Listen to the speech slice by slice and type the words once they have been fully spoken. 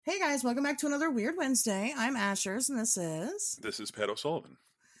guys, welcome back to another Weird Wednesday. I'm Ashers, and this is Pat O'Sullivan.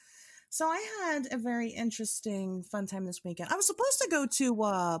 So I had a very interesting, fun time this weekend. I was supposed to go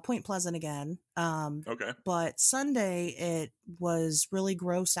to Point Pleasant again. Okay. But Sunday it was really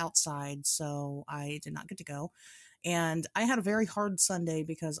gross outside, so I did not get to go. And I had a very hard Sunday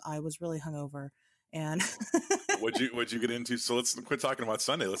because I was really hungover. And what'd you get into? So let's quit talking about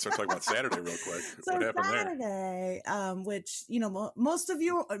Sunday. Let's start talking about Saturday real quick. So what happened Saturday, there? Which,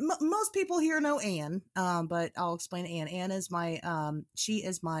 most people here know Anne, but I'll explain Anne. Anne is she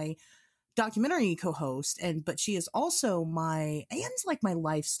is my documentary co-host, but she is also Anne's like my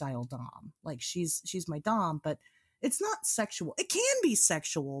lifestyle dom. Like she's my dom, but it's not sexual. It can be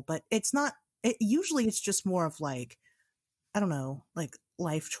sexual, but it's not. Usually it's just more of like, I don't know, like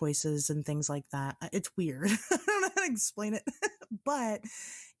life choices and things like that. It's weird. I don't know how to explain it. But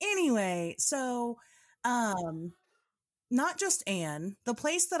anyway, so not just Anne, the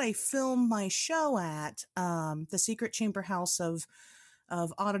place that I film my show at, the Secret Chamber House of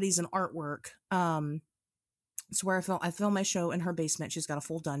Oddities and Artwork. It's where I film my show in her basement. She's got a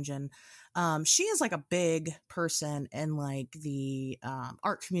full dungeon. She is like a big person in like the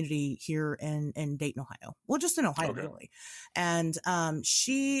art community here in Dayton, Ohio. Well, just in Ohio, okay. Really. And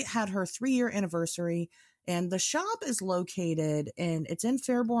she had her 3-year anniversary, and the shop is located it's in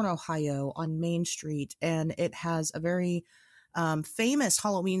Fairborn, Ohio, on Main Street, and it has a very famous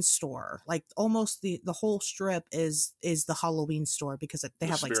Halloween store. Like almost the whole strip is the Halloween store because they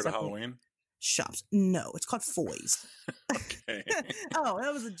have like Spirit of Halloween shops. No, it's called Foy's. Okay. Oh,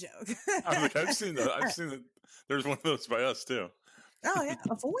 that was a joke. I've seen that. There's one of those by us too. Oh yeah,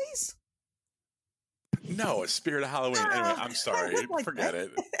 a Foy's? No, a Spirit of Halloween. Anyway, I'm sorry. Like forget it.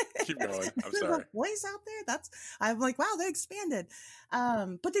 Keep going. I'm sorry. Foy's out there? I'm like, wow, they expanded.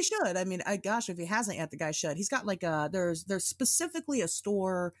 But they should. I mean, gosh, if he hasn't yet, the guy should. He's got like there's specifically a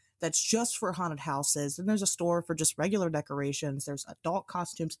store that's just for haunted houses, and there's a store for just regular decorations. There's adult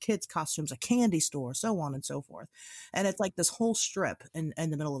costumes, kids costumes, a candy store, so on and so forth. And it's like this whole strip in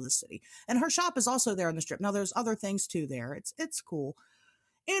the middle of the city. And her shop is also there on the strip. Now there's other things too there. It's cool.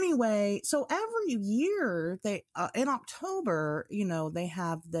 Anyway, so every year they in October, they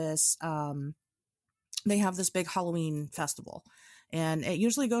have this big Halloween festival, and it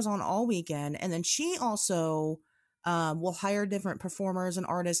usually goes on all weekend. And then she also will hire different performers and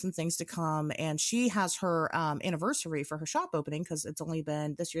artists and things to come. And she has her anniversary for her shop opening because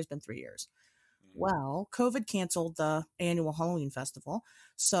this year's been 3 years. Well, COVID canceled the annual Halloween festival.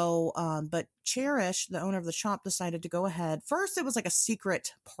 So, but Cherish, the owner of the shop, decided to go ahead. First, it was like a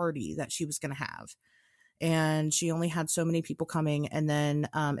secret party that she was going to have. And she only had so many people coming. And then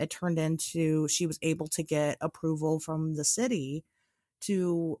it turned into she was able to get approval from the city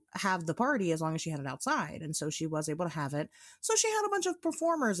to have the party as long as she had it outside. And so she was able to have it. So she had a bunch of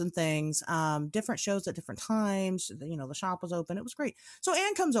performers and things, different shows at different times. The shop was open. It was great. So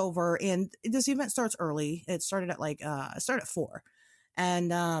Anne comes over, and this event starts early. It started at 4.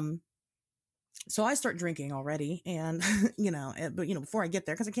 And so I start drinking already, and but before I get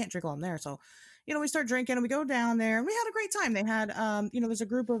there, because I can't drink while I'm there. So we start drinking and we go down there, and we had a great time. They had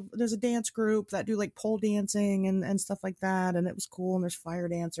there's a dance group that do like pole dancing and stuff like that, and it was cool. And there's fire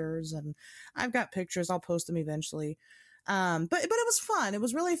dancers, and I've got pictures. I'll post them eventually. But it was fun. It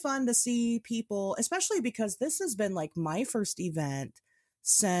was really fun to see people, especially because this has been like my first event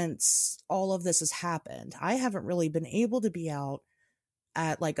since all of this has happened. I haven't really been able to be out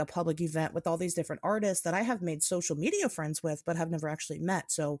at like a public event with all these different artists that I have made social media friends with, but have never actually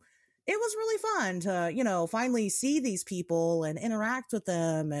met. So it was really fun to, finally see these people and interact with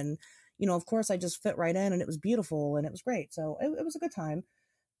them. And, of course I just fit right in, and it was beautiful and it was great. So it was a good time.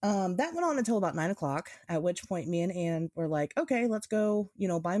 That went on until about 9:00, at which point me and Anne were like, okay, let's go,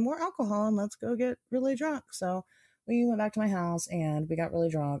 buy more alcohol and let's go get really drunk. So we went back to my house and we got really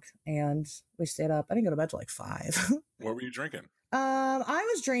drunk and we stayed up. I didn't go to bed till like 5. What were you drinking? I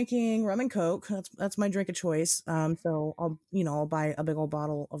was drinking rum and Coke. That's my drink of choice. So I'll buy a big old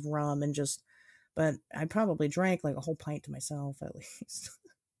bottle of rum but I probably drank like a whole pint to myself at least.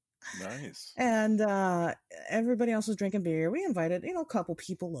 Nice. And everybody else was drinking beer. We invited, a couple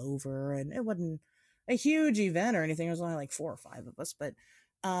people over, and it wasn't a huge event or anything. It was only like 4 or 5 of us, but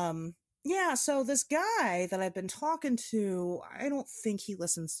yeah, so this guy that I've been talking to, I don't think he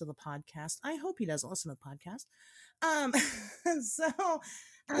listens to the podcast. I hope he doesn't listen to the podcast. So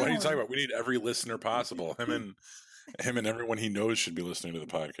what are you talking about? We need every listener possible. Him and everyone he knows should be listening to the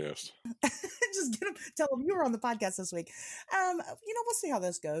podcast. Just tell him you were on the podcast this week. We'll see how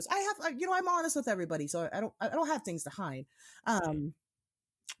this goes. I'm honest with everybody, so I don't have things to hide.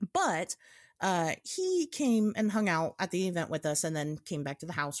 But he came and hung out at the event with us and then came back to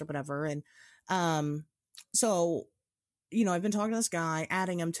the house or whatever. And so, you know, I've been talking to this guy,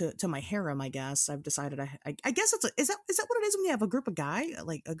 adding him to my harem, I guess. I've decided I guess is that what it is when you have a group of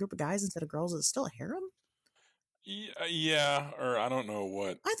guys instead of girls? Is it still a harem? Yeah, or I don't know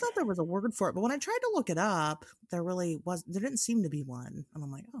what. I thought there was a word for it, but when I tried to look it up, there didn't seem to be one. And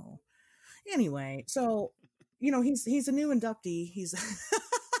I'm like, oh. Anyway, so, you know, he's a new inductee. He's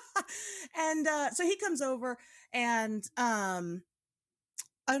and so he comes over, and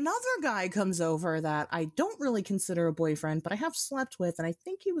another guy comes over that I don't really consider a boyfriend, but I have slept with, and I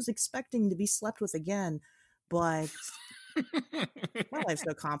think he was expecting to be slept with again, but my life's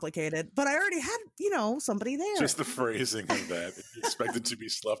so complicated. But I already had, you know, somebody there. Just the phrasing of that. Expected to be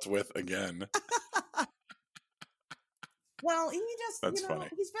slept with again. Well, he just, That's you know, funny.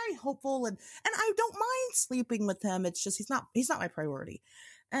 he's very hopeful, and I don't mind sleeping with him. It's just he's not my priority.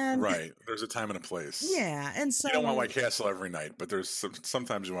 And right, there's a time and a place. Yeah, and so you don't want White Castle every night, but there's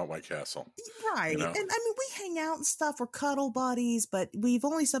sometimes you want White Castle. Right, you know? And I mean, we hang out and stuff. We're cuddle buddies, but we've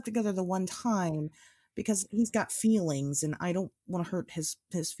only slept together the one time because he's got feelings, and I don't want to hurt his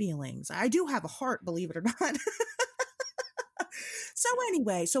feelings. I do have a heart, believe it or not. So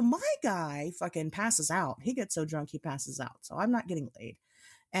anyway, so my guy fucking passes out. He gets so drunk he passes out. So I'm not getting laid.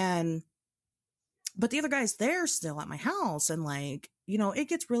 But the other guy's there still at my house, and like, you know, it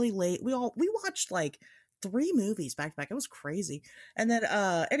gets really late. We watched like 3 movies back to back. It was crazy. And then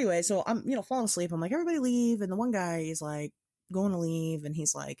anyway, so I'm, you know, falling asleep. I'm like, everybody leave, and the one guy is like going to leave, and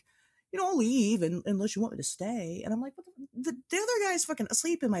he's like, you know, I'll leave unless you want me to stay. And I'm like, the other guy's fucking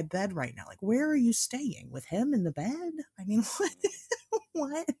asleep in my bed right now. Like, where are you staying? With him in the bed? I mean, what?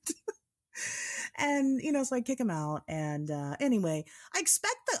 What? And, you know, so I kick him out. And anyway, I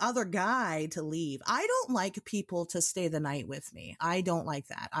expect the other guy to leave. I don't like people to stay the night with me. I don't like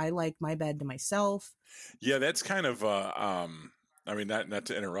that. I like my bed to myself. Yeah, that's kind of I mean, not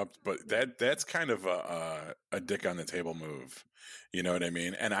to interrupt, but that's kind of a dick on the table move. You know what I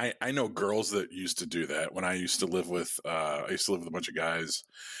mean? And I know girls that used to do that when I used to live with a bunch of guys,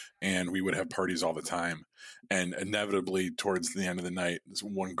 and we would have parties all the time. And inevitably, towards the end of the night, this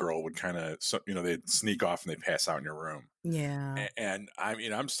one girl would kind of, you know, they'd sneak off and they'd pass out in your room. Yeah. And I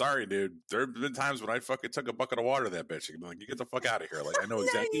mean, I'm sorry, dude. There have been times when I fucking took a bucket of water to that bitch. You'd be like, you get the fuck out of here. Like, I know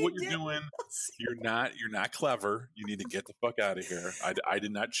exactly what you're doing. You're not clever. You need to get the fuck out of here. I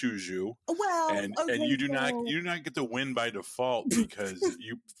did not choose you. Well, and you do not get to win by default because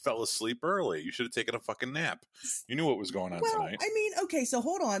you fell asleep early. You should have taken a fucking nap. You knew what was going on tonight. I mean, okay, so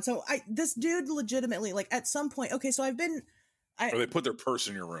hold on. So this dude legitimately, like, at some point, okay, so I've been. Or they put their purse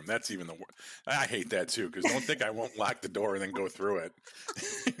in your room. That's even the worst. I hate that too, because don't think I won't lock the door and then go through it.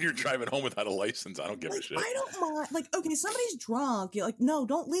 You're driving home without a license. I don't give a shit. I don't mind. Like, okay, somebody's drunk. You're like, no,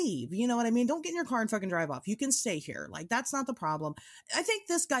 don't leave. You know what I mean? Don't get in your car and fucking drive off. You can stay here. Like, that's not the problem. I think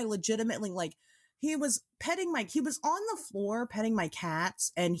this guy legitimately, like, he was on the floor petting my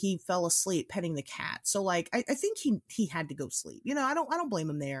cats, and he fell asleep petting the cat. So, like, I think he had to go sleep. You know, I don't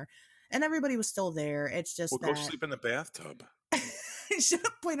blame him there. And everybody was still there. It's just go sleep in the bathtub. I should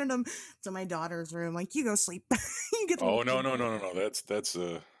have pointed him to my daughter's room. Like, you go sleep. You get. Oh no. That's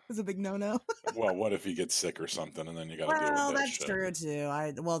a big no. Well, what if he gets sick or something, and then you got to deal with that? Well, that's true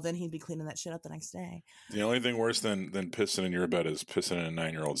too. Then he'd be cleaning that shit up the next day. The only thing worse than pissing in your bed is pissing in a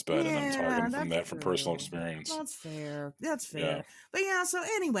 9-year-old's bed, and I'm talking from personal experience. That's fair. Yeah. But yeah. So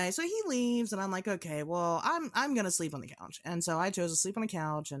anyway, so he leaves, and I'm like, okay, well, I'm gonna sleep on the couch, and so I chose to sleep on the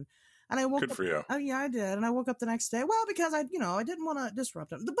couch, and I woke up. Good for you. Oh yeah, I did, and I woke up the next day. Well, because I didn't want to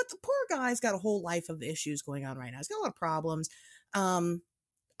disrupt him. But the poor guy's got a whole life of issues going on right now. He's got a lot of problems.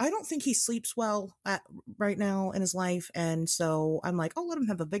 I don't think he sleeps well right now in his life, and so I'm like, I'll let him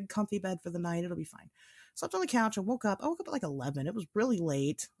have a big comfy bed for the night. It'll be fine. Slept on the couch. I woke up at like 11. It was really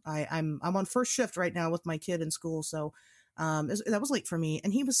late. I'm on first shift right now with my kid in school, so that was late for me.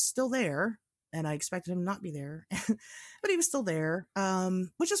 And he was still there, and I expected him not to be there, but he was still there,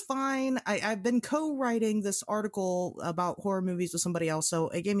 which is fine. I've been co-writing this article about horror movies with somebody else, so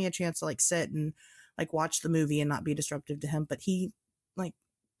it gave me a chance to like sit and like watch the movie and not be disruptive to him. But he like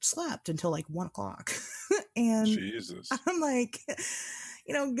slept until like 1 o'clock, and Jesus. I'm like,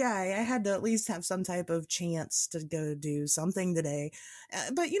 guy, I had to at least have some type of chance to go do something today.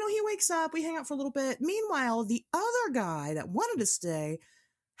 But he wakes up, we hang out for a little bit. Meanwhile, the other guy that wanted to stay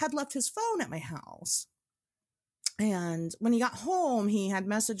had left his phone at my house. And when he got home, he had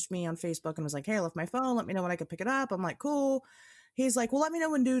messaged me on Facebook and was like, hey, I left my phone. Let me know when I could pick it up. I'm like, cool. He's like, well, let me know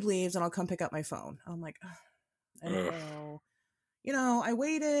when dude leaves and I'll come pick up my phone. I'm like, I know. I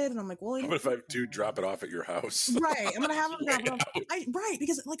waited, and I'm like, well, How about if I do drop it off at your house? Right. I'm gonna have him drop it off. Right,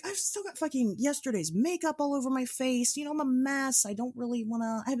 because like I've still got fucking yesterday's makeup all over my face. I'm a mess. I don't really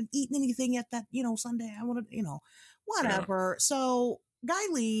wanna. I haven't eaten anything yet that Sunday. I wanna whatever. Yeah. So guy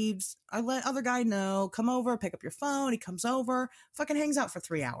leaves. I let other guy know. Come over, pick up your phone. He comes over. Fucking hangs out for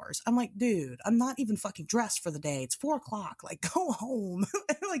 3 hours. I'm like, dude, I'm not even fucking dressed for the day. It's 4:00. Like, go home.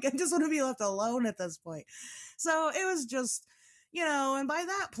 Like, I just want to be left alone at this point. So it was just. And by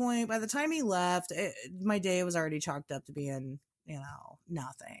that point, by the time he left, my day was already chalked up to being,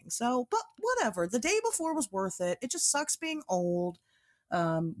 nothing. So, but whatever. The day before was worth it. It just sucks being old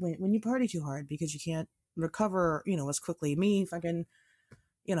when you party too hard because you can't recover, as quickly. Me, fucking,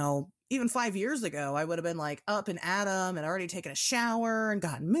 even 5 years ago, I would have been like up and at 'em and already taken a shower and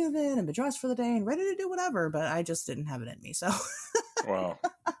gotten moving and been dressed for the day and ready to do whatever. But I just didn't have it in me. So. Wow.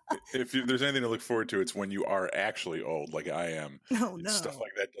 If there's anything to look forward to, it's when you are actually old, like I am. Oh, no. Stuff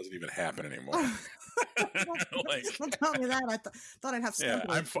like that doesn't even happen anymore. Don't tell me that. I thought I'd have. Yeah,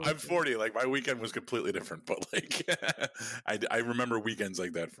 I'm 40. Like my weekend was completely different, but like I remember weekends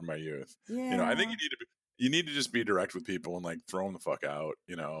like that from my youth. Yeah. I think you need to just be direct with people and like throw them the fuck out.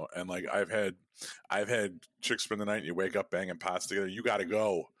 And like I've had chicks spend the night and you wake up banging pots together. You got to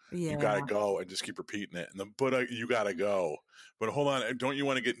go. Yeah. You gotta go and just keep repeating it. And you gotta go. But hold on, don't you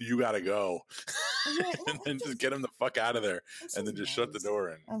want to get? You gotta go, and then just get them the fuck out of there, and then just shut the door.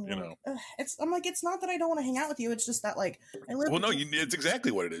 And I'm like, it's not that I don't want to hang out with you. It's just that like I live. Well, no, it's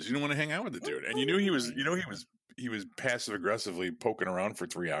exactly what it is. You don't want to hang out with the dude, and you knew he was passive aggressively poking around for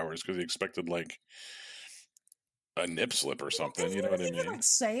 3 hours because he expected like a nip slip or something. You know what I mean? Like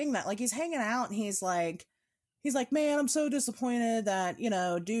saying that, like he's hanging out and he's like, man, I'm so disappointed that,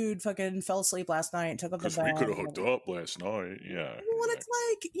 dude fucking fell asleep last night and took up the bed. We could have hooked up last night. Yeah. Well, it's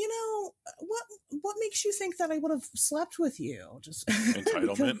like, what makes you think that I would have slept with you? Just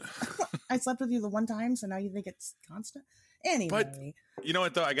entitlement. I slept with you the one time, so now you think it's constant? Anyway. But you know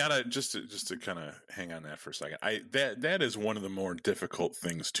what though? I gotta just to kind of hang on that for a second. That is one of the more difficult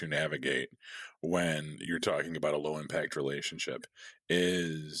things to navigate when you're talking about a low impact relationship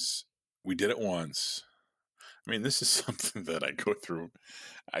is we did it once. I mean, this is something that I go through.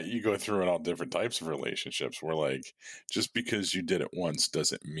 You go through in all different types of relationships where, like, just because you did it once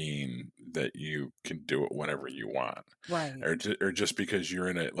doesn't mean that you can do it whenever you want. Right. Or just because you're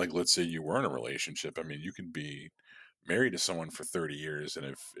in it, like, let's say you were in a relationship. I mean, you can be married to someone for 30 years.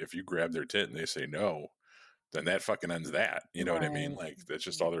 And if you grab their tit and they say no, then that fucking ends that. You know what I mean? Like, that's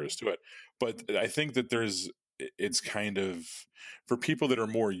just all there is to it. But I think that it's kind of for people that are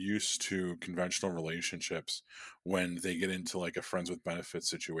more used to conventional relationships when they get into like a friends with benefits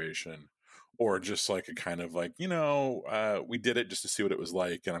situation or just like a kind of like, we did it just to see what it was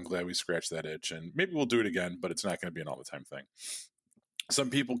like. And I'm glad we scratched that itch and maybe we'll do it again, but it's not going to be an all the time thing. Some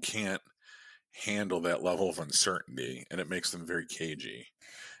people can't handle that level of uncertainty and it makes them very cagey.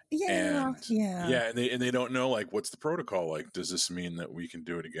 Yeah. And they don't know like, what's the protocol? Like, does this mean that we can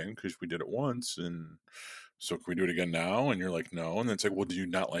do it again? Cause we did it once and so can we do it again now? And you're like, no. And then it's like, well, do you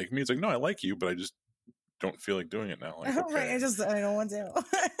not like me? It's like, no, I like you, but I just don't feel like doing it now. Like, okay. Right. I don't want to.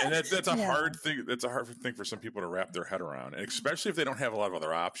 And that's a hard thing. That's a hard thing for some people to wrap their head around, and especially if they don't have a lot of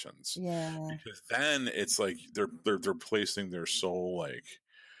other options. Yeah. Because then it's like they're placing their soul, like,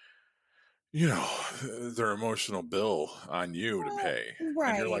 their emotional bill on you to pay.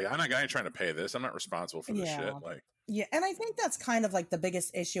 Right. And you're like, I ain't trying to pay this. I'm not responsible for this shit. Like. Yeah, and I think that's kind of like the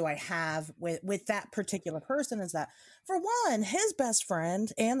biggest issue I have with that particular person is that, for one, his best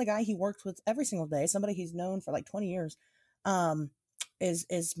friend and the guy he works with every single day, somebody he's known for like 20 years,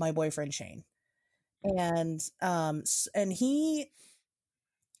 is my boyfriend Shane, and he,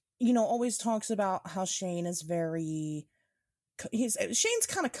 always talks about how Shane is Shane's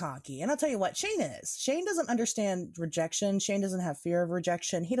kind of cocky, and I'll tell you what, Shane doesn't understand rejection. Shane doesn't have fear of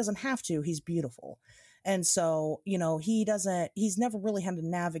rejection. He doesn't have to. He's beautiful. And so, he's never really had to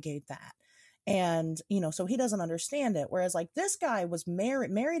navigate that. And, so he doesn't understand it. Whereas like this guy was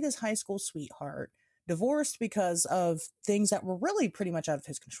married his high school sweetheart, divorced because of things that were really pretty much out of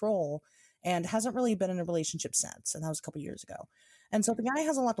his control and hasn't really been in a relationship since. And that was a couple years ago. And so the guy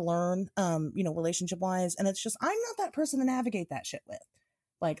has a lot to learn, relationship wise. And it's just, I'm not that person to navigate that shit with.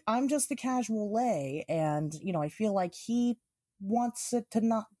 Like, I'm just the casual lay. And, I feel like he wants it to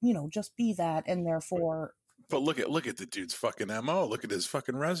not, just be that, and therefore. But look at the dude's fucking MO. Look at his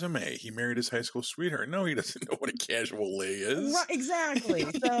fucking resume. He married his high school sweetheart. No, he doesn't know what a casual lay is. Right, exactly.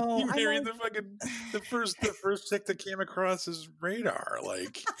 So he married the first chick that came across his radar.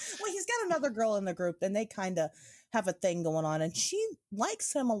 Like, well, he's got another girl in the group, and they kind of have a thing going on, and she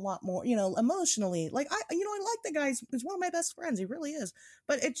likes him a lot more, you know, emotionally. Like I like the guy. He's one of my best friends. He really is.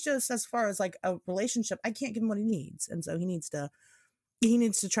 But it's just as far as like a relationship, I can't give him what he needs, and so he needs to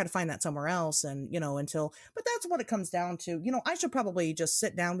try to find that somewhere else. And, you know, but that's what it comes down to. You know, I should probably just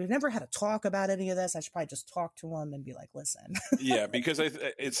sit down. We've never had a talk about any of this. I should probably just talk to him and be like, listen. Yeah, because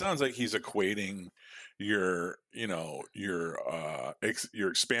it sounds like he's equating your, you know, your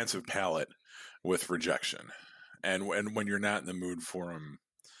expansive palate with rejection. And when you're not in the mood for him,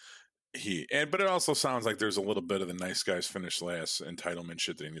 but it also sounds like there's a little bit of the nice guys finish last entitlement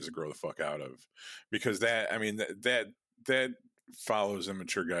shit that he needs to grow the fuck out of, because that follows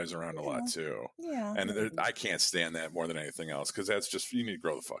immature guys around a lot too. Yeah. And I can't stand that more than anything else, because that's just, you need to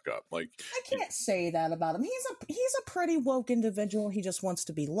grow the fuck up. Like, I can't say that about him. He's a pretty woke individual. He just wants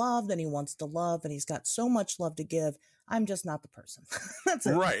to be loved, and he wants to love, and he's got so much love to give. I'm just not the person. That's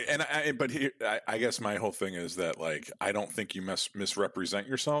it. Right. And I guess my whole thing is that, like, I don't think you misrepresent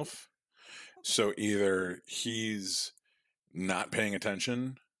yourself. So either he's not paying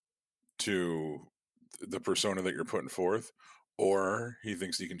attention to the persona that you're putting forth, or he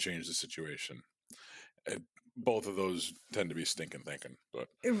thinks he can change the situation. Both of those tend to be stinking thinking. But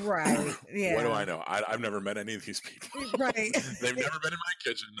right, yeah. What do I know? I've never met any of these people. Right. They've never been in my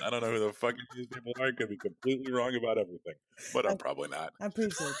kitchen. I don't know who the fuck these people are. I could be completely wrong about everything, but I'm probably not. I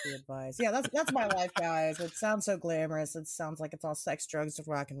appreciate the advice. Yeah, that's my life, guys. It sounds so glamorous. It sounds like it's all sex, drugs, and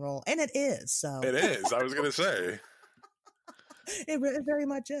rock and roll, and it is. So it is. I was gonna say it very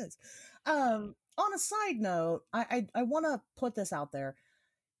much is. On a side note, I want to put this out there.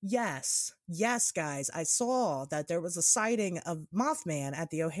 Yes, guys, I saw that there was a sighting of Mothman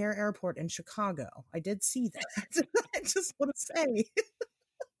at the O'Hare Airport in Chicago. I did see that. I just want to say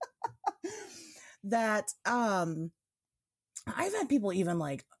that I've had people even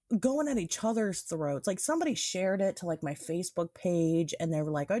like going at each other's throats. Like somebody shared it to like my Facebook page, and they were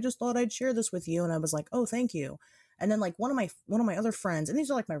like, I just thought I'd share this with you. And I was like, oh, thank you. And then like one of my other friends, and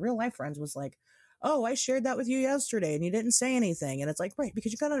these are like my real life friends, was like, oh, I shared that with you yesterday and you didn't say anything. And it's like, right,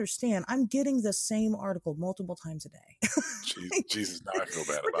 because you got to understand, I'm getting the same article multiple times a day. Jesus, now I feel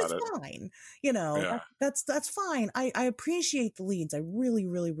bad about it. Fine. You know, yeah. that's fine. I appreciate the leads. I really,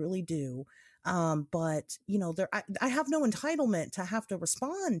 really, really do. But you know, I have no entitlement to have to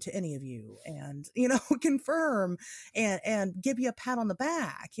respond to any of you and, you know, confirm and give you a pat on the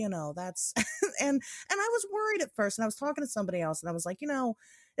back, you know, that's, and I was worried at first, and I was talking to somebody else, and I was like, you know,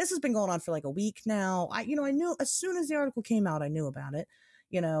 this has been going on for like a week now. I knew as soon as the article came out, I knew about it,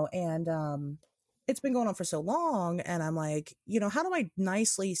 you know, and, it's been going on for so long. And I'm like, you know, how do I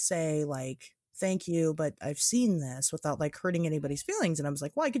nicely say like, thank you, but I've seen this, without like hurting anybody's feelings? And I was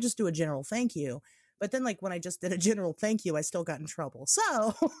like, well, I could just do a general thank you. But then like when I just did a general thank you, I still got in trouble.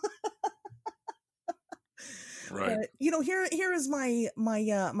 So right. But, you know, here is my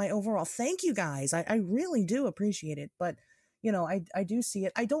overall thank you, guys. I really do appreciate it. But, you know, I do see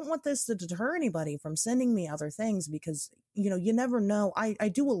it. I don't want this to deter anybody from sending me other things, because, you know, you never know. I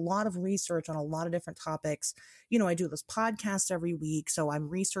do a lot of research on a lot of different topics. You know, I do this podcast every week, so I'm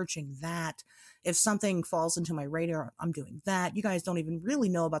researching that. If something falls into my radar, I'm doing that. You guys don't even really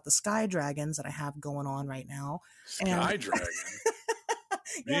know about the Sky Dragons that I have going on right now. Sky Dragon?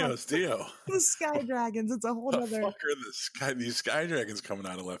 Dios, Dio. The Sky Dragons. It's a whole other. Fuck are these Sky Dragons coming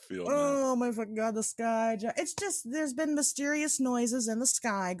out of left field? Oh my fucking god, the Sky. It's just, there's been mysterious noises in the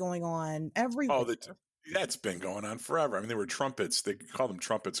sky going on everywhere. Oh, that's been going on forever. I mean, they were trumpets. They called them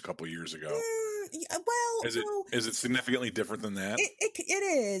trumpets a couple years ago. Well, is it significantly different than that? It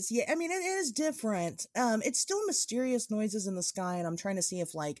is. Yeah, I mean, it is different. It's still mysterious noises in the sky, and I'm trying to see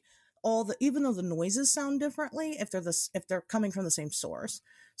if like even though the noises sound differently, if they're coming from the same source.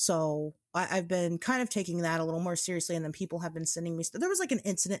 So I've been kind of taking that a little more seriously, and then people have been sending me there was like an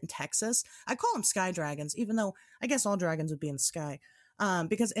incident in Texas. I call them Sky Dragons, even though I guess all dragons would be in the sky.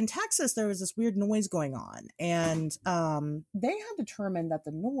 Because in Texas there was this weird noise going on, and they had determined that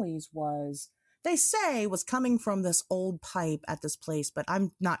the noise was coming from this old pipe at this place, but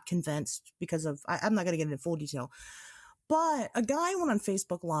I'm not convinced because I'm not going to get into full detail. But a guy went on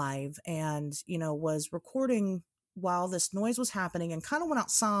Facebook Live and, you know, was recording while this noise was happening, and kind of went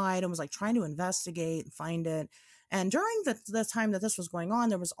outside and was like trying to investigate and find it. And during the time that this was going on,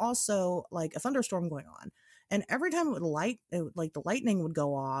 there was also like a thunderstorm going on. And every time like the lightning would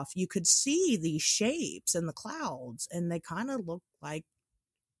go off, you could see these shapes in the clouds, and they kind of looked like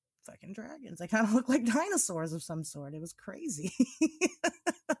fucking dragons. They kind of looked like dinosaurs of some sort. It was crazy.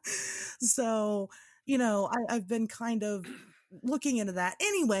 So, you know, I've been kind of looking into that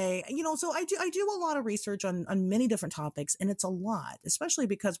anyway, you know, so I do a lot of research on many different topics, and it's a lot, especially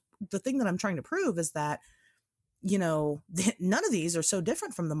because the thing that I'm trying to prove is that none of these are so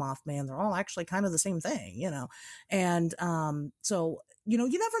different from the Mothman. They're all actually kind of the same thing, and so you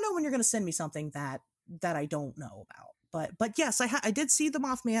never know when you're going to send me something that I don't know about. But yes, I did see the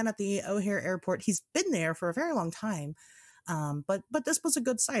Mothman at the O'Hare Airport. He's been there for a very long time, but this was a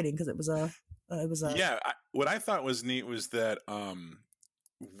good sighting because it was a yeah. What I thought was neat was that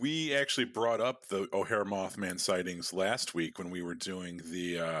we actually brought up the O'Hare Mothman sightings last week when we were doing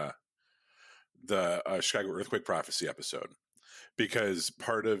the Chicago earthquake prophecy episode, because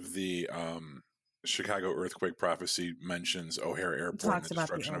part of the Chicago earthquake prophecy mentions O'Hare Airport and the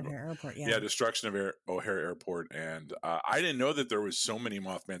destruction of O'Hare Airport. Yeah, destruction of O'Hare Airport, and I didn't know that there was so many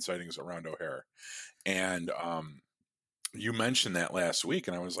Mothman sightings around O'Hare, and you mentioned that last week,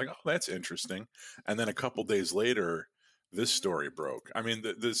 and I was like, oh, that's interesting. And then a couple days later, this story broke. I mean,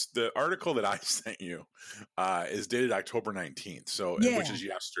 the article that I sent you is dated October 19th, so which is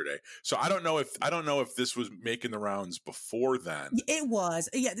yesterday. So I don't know if this was making the rounds before then. It was.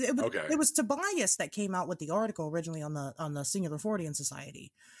 Yeah, it was Tobias that came out with the article originally on the Singular Fortean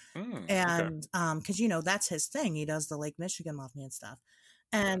Society. And because that's his thing. He does the Lake Michigan Mothman stuff.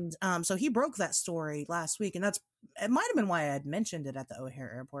 And so he broke that story last week, and it might have been why I had mentioned it at the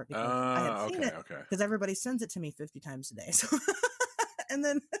O'Hare Airport, because I had seen it because everybody sends it to me 50 times a day. So, and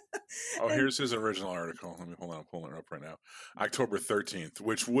then here's his original article. Let me hold on, I'm pulling it up right now. October 13th,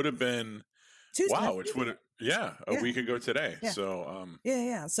 which would have been Tuesday. Wow, which would have a week ago today. Yeah. So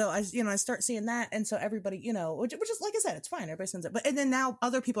So I start seeing that, and so everybody, which is, like I said, it's fine. Everybody sends it, and then now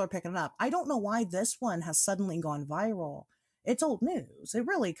other people are picking it up. I don't know why this one has suddenly gone viral. It's old news. It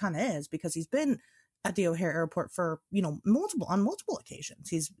really kind of is, because he's been at the O'Hare Airport for, multiple occasions.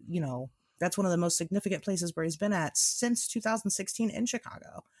 He's, that's one of the most significant places where he's been at since 2016 in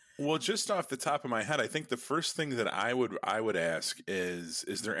Chicago. Well, just off the top of my head, I think the first thing that I would ask is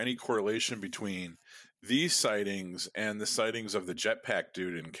there any correlation between these sightings and the sightings of the jetpack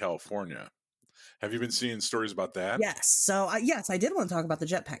dude in California? Have you been seeing stories about that? Yes. So yes, I did want to talk about the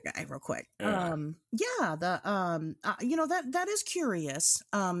jetpack guy real quick. Yeah. That is curious.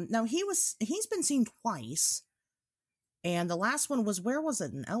 Now he's been seen twice, and the last one was, where was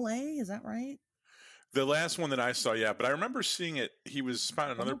it, in LA? Is that right? The last one that I saw, yeah, but I remember seeing it. He was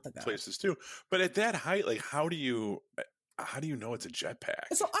spotted in other places too. But at that height, like, how do you know it's a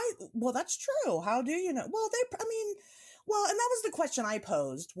jetpack? So that's true. How do you know? Well, and that was the question I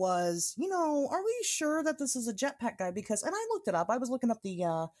posed was, are we sure that this is a jetpack guy? Because, and I looked it up. I was looking up the,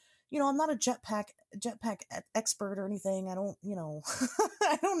 I'm not a jetpack expert or anything. I don't,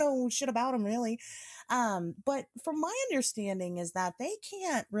 I don't know shit about them really. But from my understanding is that they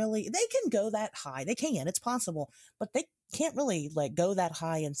can go that high. They can, it's possible, but they can't really go that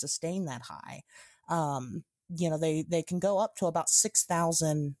high and sustain that high. They can go up to about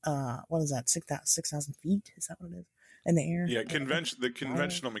 6,000, what is that? 6,000 feet? Is that what it is? In the air. Yeah, the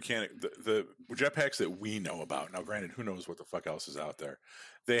conventional mechanic, the jetpacks that we know about. Now, granted, who knows what the fuck else is out there?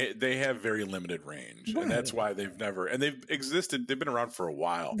 They have very limited range, right. And that's why they've been around for a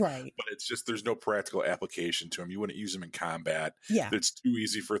while, right? But it's just there's no practical application to them. You wouldn't use them in combat. Yeah, it's too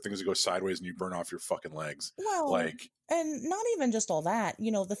easy for things to go sideways and you burn off your fucking legs. Well, and not even just all that.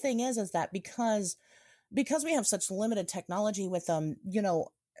 The thing is that because we have such limited technology with them,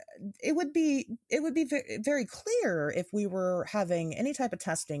 it would be very, very clear if we were having any type of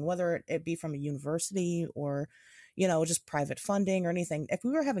testing, whether it be from a university or, just private funding or anything. If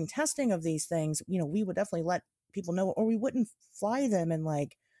we were having testing of these things, we would definitely let people know, or we wouldn't fly them in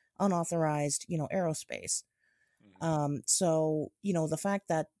unauthorized, aerospace. Mm-hmm. So, the fact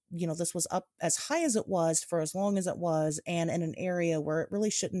that, this was up as high as it was for as long as it was, and in an area where it really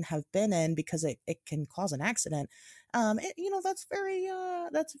shouldn't have been in because it can cause an accident. That's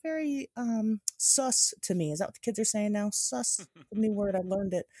very sus to me. Is that what the kids are saying now? Sus, the new word. I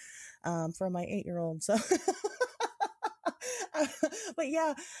learned it from my 8-year-old. So, but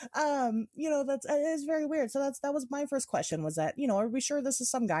yeah, it is very weird. So that was my first question, was that, are we sure this is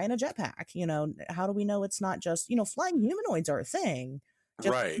some guy in a jetpack? How do we know it's not just, flying humanoids are a thing?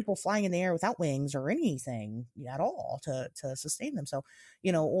 Just right. People flying in the air without wings or anything at all to sustain them. So,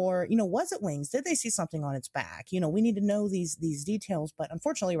 or, was it wings? Did they see something on its back? We need to know these details. But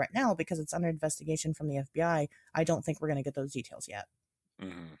unfortunately right now, because it's under investigation from the FBI, I don't think we're going to get those details yet.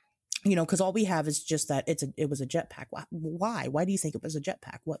 Mm-hmm. Because all we have is just that it was a jetpack. Why? Why do you think it was a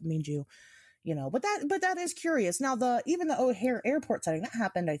jetpack? What made you, but that is curious. Now even the O'Hare Airport sighting, that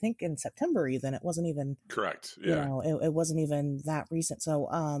happened, I think, in September even. It wasn't even correct. Yeah. It wasn't even that recent. So,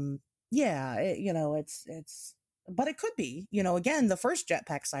 it's, but it could be, again, the first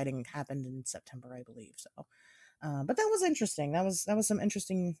jetpack sighting happened in September, I believe. So, But that was interesting. That was some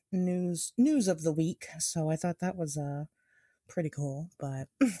interesting news of the week. So I thought that was pretty cool. But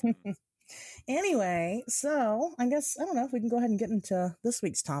anyway, so I guess I don't know if we can go ahead and get into this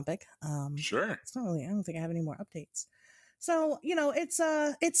week's topic. Sure. It's not really. I don't think I have any more updates. So it's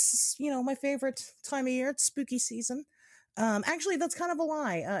my favorite time of year. It's spooky season. Actually, that's kind of a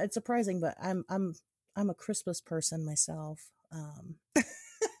lie. It's surprising, but I'm a Christmas person myself.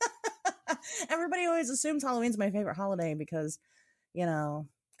 Everybody always assumes Halloween's my favorite holiday because,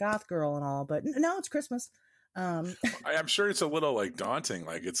 goth girl and all, but no, it's Christmas. I'm sure it's a little like daunting.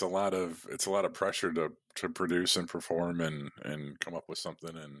 Like it's a lot of pressure to produce and perform and come up with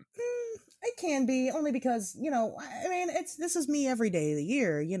something. And it can be only because, I mean, this is me every day of the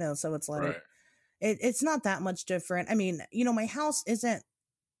year, so it's like, right. It's not that much different. I mean, my house isn't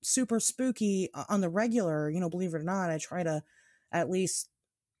super spooky on the regular, believe it or not. I try to at least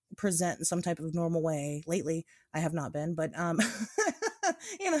present in some type of normal way. Lately I have not been, but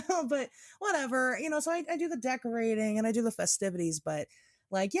but whatever, so I do the decorating and I do the festivities, but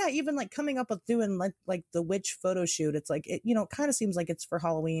like, yeah, even like coming up with doing like the witch photo shoot, it's like it kind of seems like it's for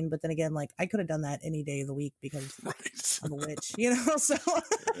Halloween, but then again, like I could have done that any day of the week because right. I'm a witch, so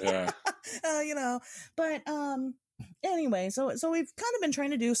yeah. But anyway, so we've kind of been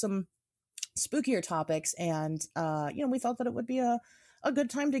trying to do some spookier topics, and we thought that it would be a good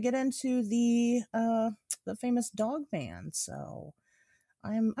time to get into the famous Dog Man. So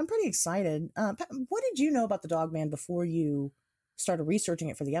I'm pretty excited. What did you know about the Dog Man before you started researching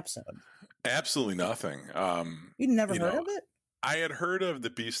it for the episode? Absolutely nothing. You'd never heard of it? I had heard of the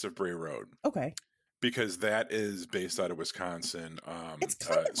Beast of Bray Road. Okay. Because that is based out of Wisconsin. It's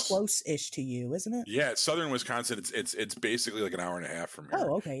kind of close-ish to you, isn't it? Yeah, it's southern Wisconsin. It's basically like an hour and a half from here.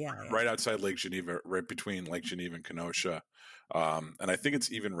 Oh, okay, yeah. Right outside Lake Geneva, right between Lake Geneva and Kenosha. And I think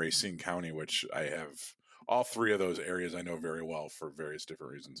it's even Racine County, which I have all three of those areas I know very well for various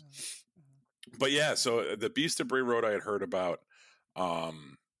different reasons. Mm-hmm. But yeah, so the Beast of Bray Road I had heard about. But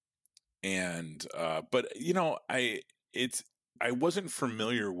I wasn't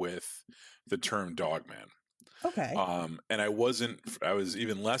familiar with the term Dogman. Okay. And I was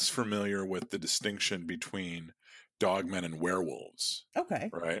even less familiar with the distinction between dogmen and werewolves. Okay.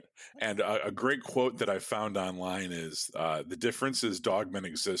 Right. And a great quote that I found online is the difference is dogmen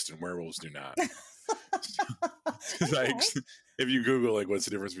exist and werewolves do not. Okay. If you Google like what's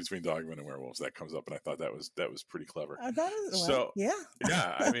the difference between dogmen and werewolves, that comes up, and I thought that was pretty clever. That is, well, yeah.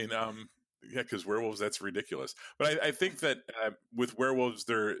 Yeah, I mean, yeah, because werewolves, that's ridiculous. But I think that with werewolves,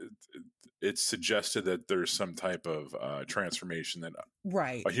 it's suggested that there's some type of transformation that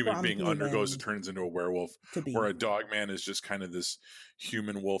a human being undergoes. It turns into a werewolf, where a dog man is just kind of this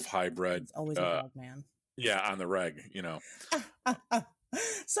human wolf hybrid. It's always a dog man. Yeah, on the reg,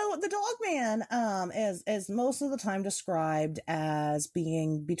 So the Dog Man is most of the time described as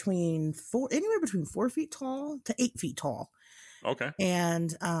being anywhere between 4 feet tall to 8 feet tall. Okay.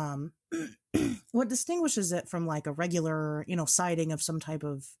 And what distinguishes it from like a regular, sighting of some type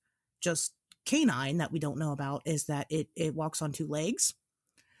of just canine that we don't know about is that it walks on 2 legs.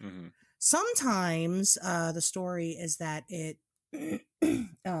 Mm-hmm. Sometimes the story is that it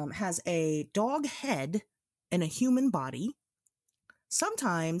has a dog head and a human body.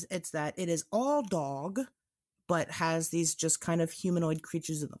 Sometimes it's that it is all dog, but has these just kind of humanoid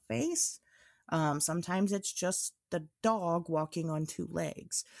creatures in the face. Sometimes it's just the dog walking on 2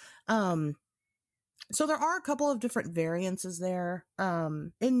 legs. So there are a couple of different variances there.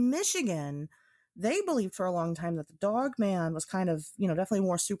 In Michigan, they believed for a long time that the Dog Man was kind of, definitely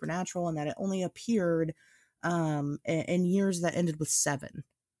more supernatural, and that it only appeared in years that ended with 7.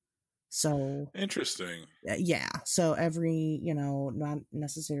 So interesting. Yeah. So every, not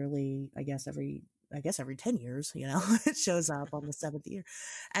necessarily, I guess every 10 years, it shows up on the 7th year.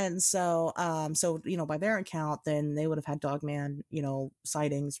 And so, by their account, then they would have had Dogman,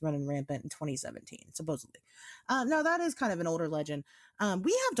 sightings running rampant in 2017, supposedly. Now that is kind of an older legend.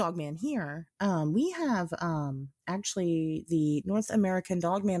 We have Dogman here. We have, actually the North American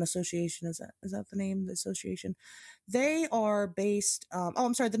Dogman Association. Is that the name of the association? They are based,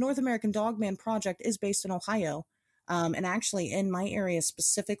 the North American Dogman Project is based in Ohio. And actually in my area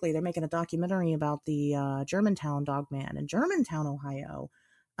specifically, they're making a documentary about the Germantown Dogman. And Germantown, Ohio,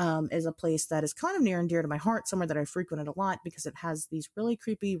 is a place that is kind of near and dear to my heart, somewhere that I frequented a lot because it has these really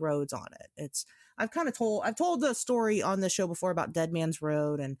creepy roads on it. I've told the story on the show before about Dead Man's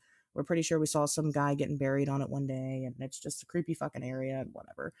Road, and we're pretty sure we saw some guy getting buried on it one day, and it's just a creepy fucking area and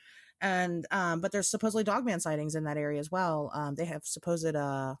whatever. And but there's supposedly Dogman sightings in that area as well. They have supposed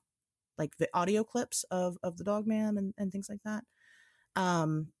like the audio clips of the Dogman and things like that.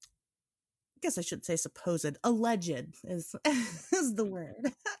 guess I should say supposed, alleged is is the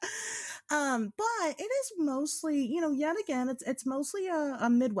word. But it is mostly, yet again, it's mostly a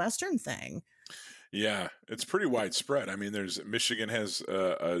Midwestern thing. Yeah, it's pretty widespread. I mean, Michigan has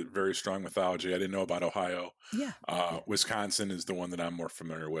a very strong mythology. I didn't know about Ohio. Yeah. Wisconsin is the one that I'm more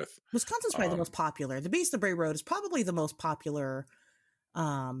familiar with. Wisconsin's probably the most popular. The Beast of Bray Road is probably the most popular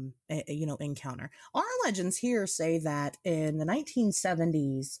encounter. Our legends here say that in the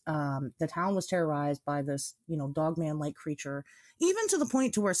 1970s, the town was terrorized by this, dogman-like creature, even to the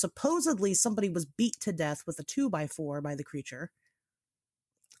point to where supposedly somebody was beat to death with a 2x4 by the creature.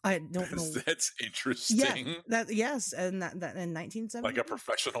 I don't know. That's interesting. Yes, and that in 1970, like a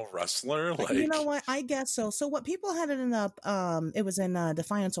professional wrestler. Like, you know what? I guess so. So what people had ended up, it was in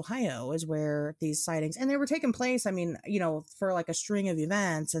Defiance, Ohio, is where these sightings, and they were taking place. I mean, for like a string of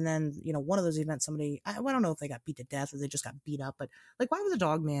events, and then one of those events, somebody, I don't know if they got beat to death or they just got beat up, but like, why would the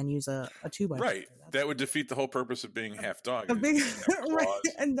dog man use a 2x4? Right, that would defeat the whole purpose of being half dog, right,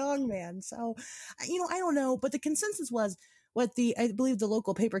 and dog man. So, I don't know, but the consensus was. What I believe the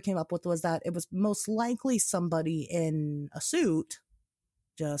local paper came up with was that it was most likely somebody in a suit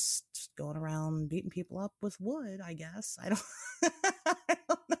just going around beating people up with wood, I guess. I don't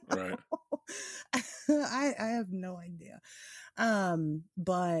know. Right. I have no idea.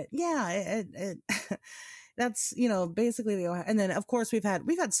 But yeah, it that's, basically the Ohio. And then of course we've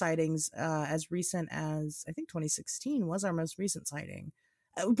had sightings as recent as I think 2016 was our most recent sighting.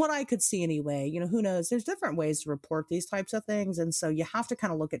 What I could see anyway, who knows? There's different ways to report these types of things. And so you have to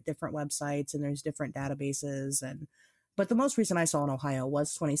kind of look at different websites and there's different databases. But the most recent I saw in Ohio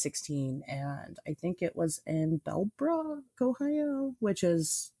was 2016. And I think it was in Bellbrook, Ohio,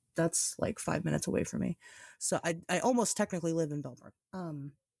 that's like 5 minutes away from me. So I almost technically live in Bellbrook.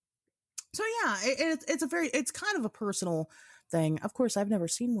 So yeah, it's kind of a personal thing. Of course, I've never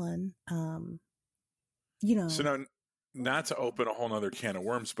seen one. So now, not to open a whole nother can of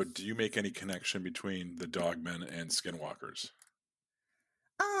worms, but do you make any connection between the dogmen and skinwalkers?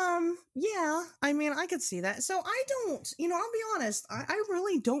 Yeah, I mean, I could see that. So I don't, I'll be honest, I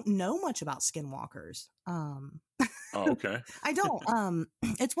really don't know much about skinwalkers. Oh, okay. I don't.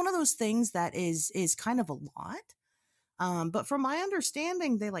 It's one of those things that is kind of a lot. But from my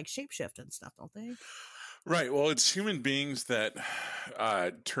understanding, they like shapeshift and stuff, don't they? Right. Well, it's human beings that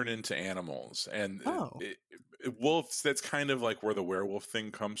turn into animals, and wolves. That's kind of like where the werewolf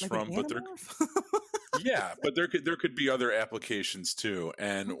thing comes from. But there could be other applications too.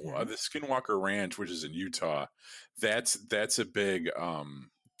 And the Skinwalker Ranch, which is in Utah, that's a big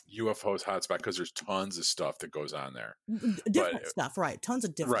UFOs hotspot because there's tons of stuff that goes on there. Different stuff, right? Tons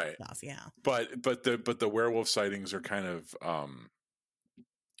of different stuff. Yeah. But the werewolf sightings are kind of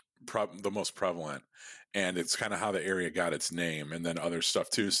the most prevalent, and it's kind of how the area got its name, and then other stuff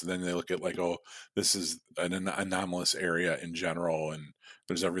too. So then they look at like, oh, this is an anomalous area in general, and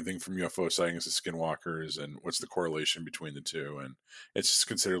there's everything from UFO sightings to skinwalkers, and what's the correlation between the two, and it's just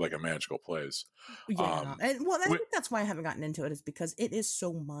considered like a magical place. Yeah, and I think that's why I haven't gotten into it, is because it is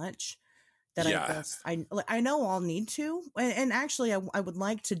so much that I know I'll need to, and actually I would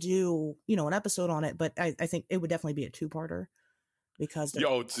like to do an episode on it, but I think it would definitely be a 2-parter. Because to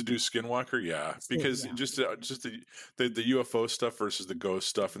do Skinwalker, because just the UFO stuff versus the ghost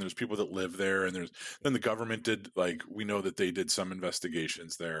stuff, and there's people that live there, and then the government did, like, we know that they did some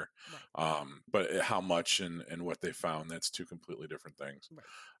investigations there, right. But how much and what they found, that's two completely different things.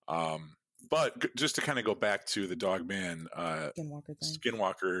 Right. But just to kind of go back to the dogman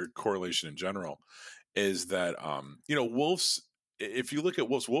Skinwalker correlation in general, is that wolves. If you look at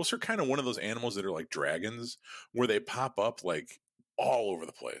wolves are kind of one of those animals that are like dragons, where they pop up like all over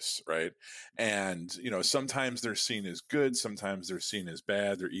the place, right? And sometimes they're seen as good, sometimes they're seen as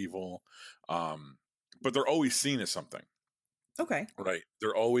bad, they're evil, but they're always seen as something. Okay. Right.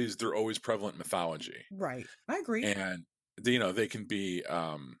 They're always prevalent mythology. Right. I agree. And they can be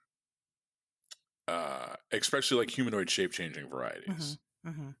especially like humanoid shape changing varieties.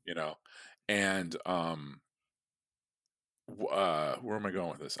 And where am I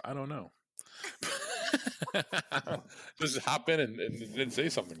going with this? I don't know. Just hop in and say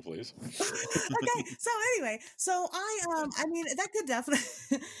something, please. Okay. So anyway, I mean, that could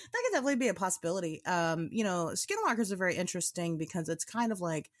definitely be a possibility. Skinwalkers are very interesting because it's kind of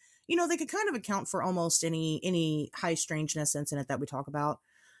like, they could kind of account for almost any high strangeness incident that we talk about.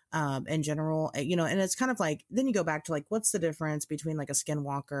 In general, and it's kind of like, then you go back to like, what's the difference between like a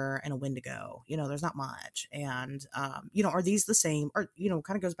skinwalker and a wendigo? There's not much. And, are these the same? Or,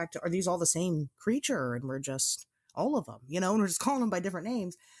 kind of goes back to, are these all the same creature? And we're just all of them, and we're just calling them by different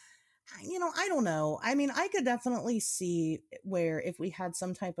names. I don't know. I mean, I could definitely see where if we had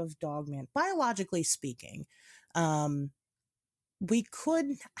some type of dog man, biologically speaking, um, we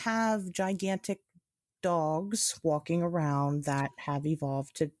could have gigantic dogs walking around that have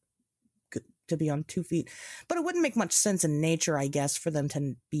evolved to be on 2 feet, but it wouldn't make much sense in nature, I guess, for them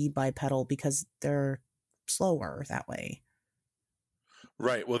to be bipedal because they're slower that way.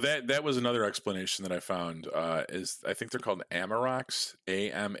 Right. Well, that was another explanation that I found. Is I think they're called Amaroks,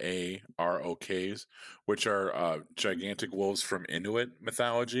 Amaroks, which are gigantic wolves from Inuit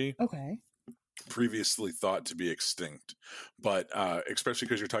mythology, Okay. previously thought to be extinct. But especially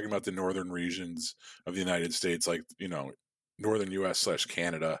because you're talking about the northern regions of the United States, like northern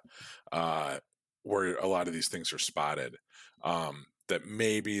U.S./Canada, where a lot of these things are spotted. That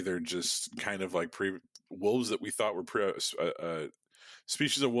maybe they're just kind of like wolves that we thought were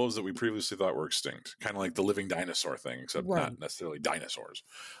species of wolves that we previously thought were extinct, kind of like the living dinosaur thing, except Right. not necessarily dinosaurs.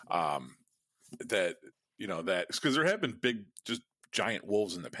 That that because there have been big, just giant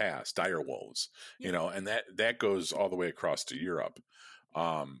wolves in the past, dire wolves, and that goes all the way across to Europe.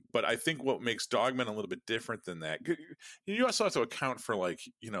 But I think what makes dogmen a little bit different than that, you also have to account for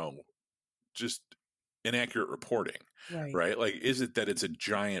just inaccurate reporting, right? Like, is it that it's a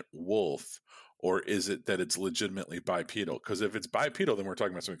giant wolf? Or is it that it's legitimately bipedal? Because if it's bipedal, then we're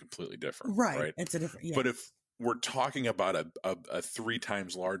talking about something completely different, right? It's a different, yeah. But if we're talking about a 3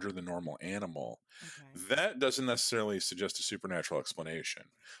 times larger than normal animal, that doesn't necessarily suggest a supernatural explanation.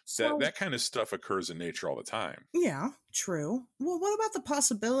 So, that kind of stuff occurs in nature all the time. Yeah, true. Well, what about the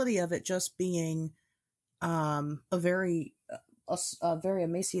possibility of it just being a very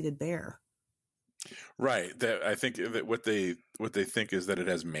emaciated bear? Right. That I think that what they think is that it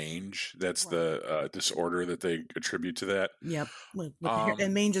has mange. That's the disorder that they attribute to that. Yep.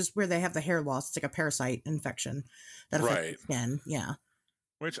 And mange is where they have the hair loss. It's like a parasite infection that affects the skin. Yeah.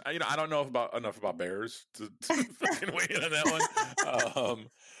 Which I don't know enough about bears to fucking weigh in on that one.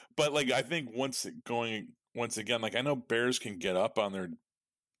 But like I think once again, like I know bears can get up on their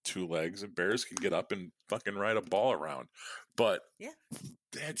 2 legs, and bears can get up and fucking ride a ball around. But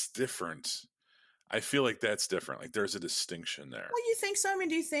that's different. I feel like that's different. Like there's a distinction there. Well, you think so? I mean,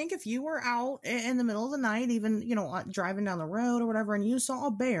 do you think if you were out in the middle of the night, even driving down the road or whatever, and you saw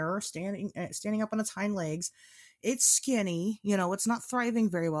a bear standing up on its hind legs, it's skinny, it's not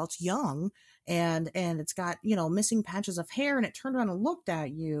thriving very well, it's young, and it's got missing patches of hair, and it turned around and looked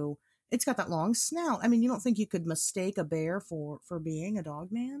at you, it's got that long snout. I mean, you don't think you could mistake a bear for being a dog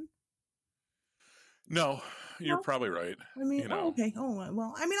man? No, you're probably right. I mean, okay. Oh,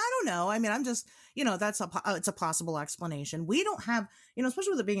 well, I mean, I don't know. I mean, I'm just, it's a possible explanation. We don't have,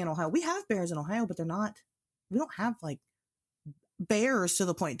 especially with it being in Ohio, we have bears in Ohio, but we don't have like bears to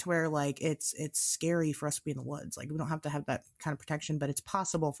the point to where like it's scary for us to be in the woods. Like we don't have to have that kind of protection, but it's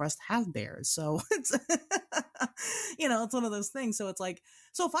possible for us to have bears. So it's, it's one of those things. So it's like,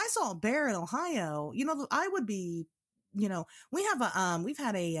 so if I saw a bear in Ohio, I would be, we've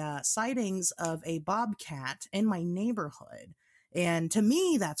had a sightings of a bobcat in my neighborhood, and to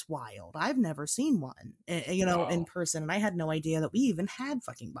me that's wild. I've never seen one, in person, and I had no idea that we even had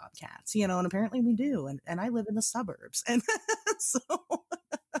fucking bobcats, and apparently we do, and I live in the suburbs, and so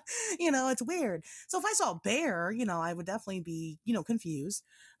it's weird. So if I saw a bear, I would definitely be confused.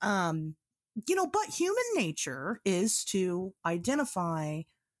 But human nature is to identify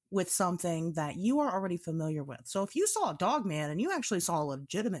with something that you are already familiar with. So if you saw a dog man and you actually saw a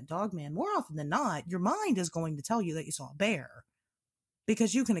legitimate dog man, more often than not, your mind is going to tell you that you saw a bear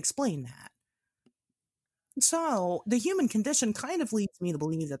because you can explain that. So the human condition kind of leads me to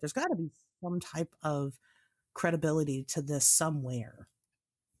believe that there's got to be some type of credibility to this somewhere.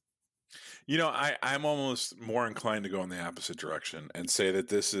 I'm almost more inclined to go in the opposite direction and say that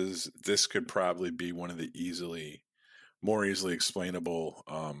this could probably be one of the more easily explainable,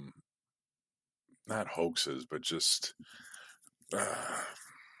 not hoaxes, but just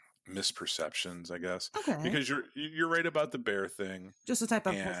misperceptions, I guess. Okay. Because you're right about the bear thing. Just a type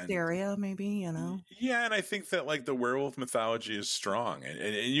of hysteria, maybe, Yeah, and I think that like the werewolf mythology is strong,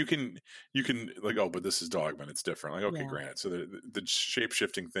 and you can like, oh, but this is Dogman, it's different. Like, okay, granted. So the shape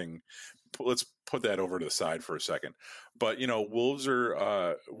shifting thing, let's put that over to the side for a second. But wolves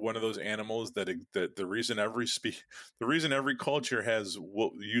are one of those animals that the reason every culture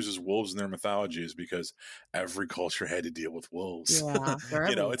uses wolves in their mythology is because every culture had to deal with wolves. Yeah,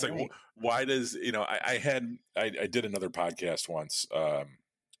 it's like, why does I did another podcast once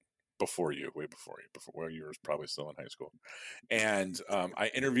before you were probably still in high school, and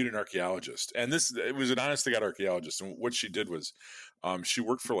I interviewed an archaeologist, and it was an honest to God archaeologist, and what she did was she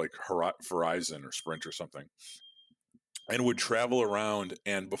worked for like Verizon or Sprint or something, and would travel around,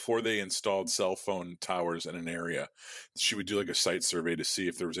 and before they installed cell phone towers in an area, she would do like a site survey to see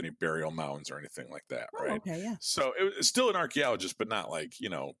if there was any burial mounds or anything like that, Oh, right? okay, yeah. So it was still an archaeologist, but not like,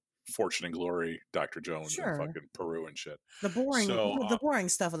 Fortune and Glory, Dr. Jones in Sure. fucking Peru and shit. The boring, So the boring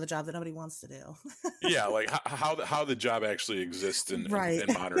stuff of the job that nobody wants to do. yeah, like how the job actually exists in, Right.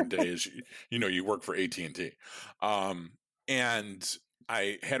 in modern days. You work for AT&T. And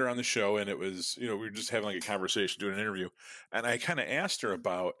I had her on the show, and it was, we were just having like a conversation, doing an interview, and I kind of asked her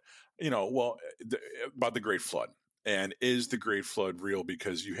about, about the Great Flood, and is the Great Flood real?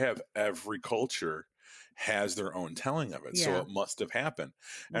 Because you have every culture has their own telling of it, so Yeah. it must have happened.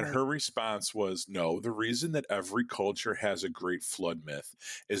 And Right. her response was, no, the reason that every culture has a Great Flood myth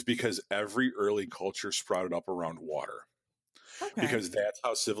is because every early culture sprouted up around water. Okay. Because that's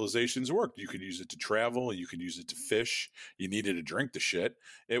how civilizations worked. You could use it to travel, you could use it to fish, you needed to drink the shit.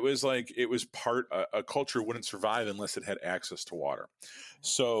 It was a culture wouldn't survive unless it had access to water.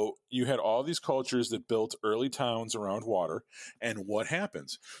 So you had all these cultures that built early towns around water, and what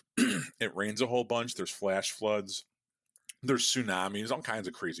happens? It rains a whole bunch, there's flash floods, there's tsunamis, all kinds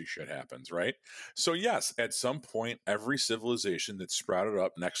of crazy shit happens, right? So yes, at some point, every civilization that sprouted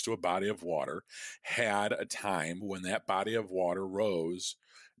up next to a body of water had a time when that body of water rose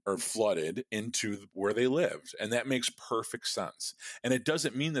or flooded into where they lived. And that makes perfect sense. And it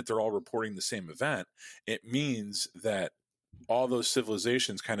doesn't mean that they're all reporting the same event. It means that all those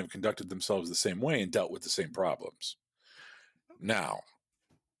civilizations kind of conducted themselves the same way and dealt with the same problems. Now,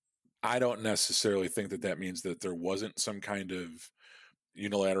 I don't necessarily think that means that there wasn't some kind of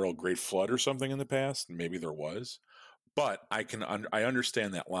unilateral Great Flood or something in the past. Maybe there was, but I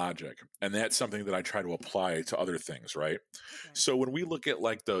understand that logic, and that's something that I try to apply to other things, right? Okay. So when we look at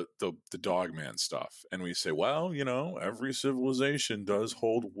like the Dogman stuff, and we say, well, every civilization does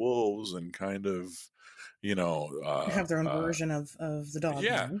hold wolves and kind of, They have their own version of the dog.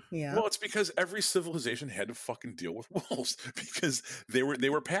 yeah. Yeah. Well, it's because every civilization had to fucking deal with wolves because they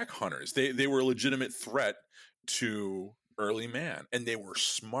were pack hunters. They were a legitimate threat to early man, and they were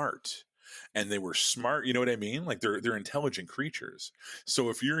smart. And they were smart, you know what I mean? Like they're intelligent creatures. So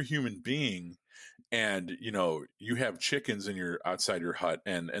if you're a human being and you have chickens in your outside your hut,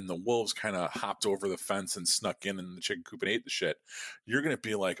 and the wolves kind of hopped over the fence and snuck in the chicken coop and ate the shit, you're gonna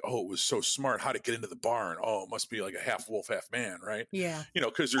be like, oh, it was so smart, how to get into the barn, oh, it must be like a half wolf half man, right? Yeah.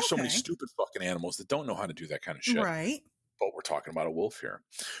 Because there's so many Okay. stupid fucking animals that don't know how to do that kind of shit. Right. But we're talking about a wolf here.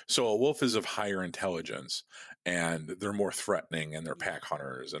 So a wolf is of higher intelligence, and they're more threatening, and they're pack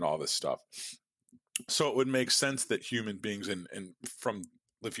hunters and all this stuff. So it would make sense that human beings, and from,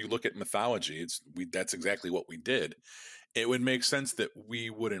 if you look at mythology, that's exactly what we did. It would make sense that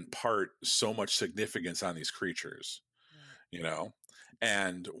we would impart so much significance on these creatures,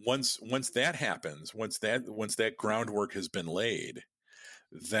 and once that happens, once that groundwork has been laid,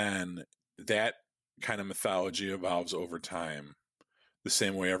 then that kind of mythology evolves over time the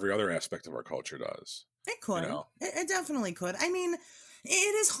same way every other aspect of our culture does. It could. It definitely could. I mean,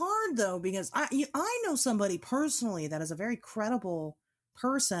 it is hard though, because I know somebody personally that is a very credible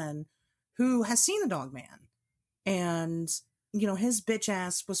person who has seen a dog man, and his bitch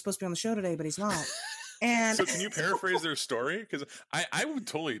ass was supposed to be on the show today, but he's not. And so can you paraphrase their story? Because I would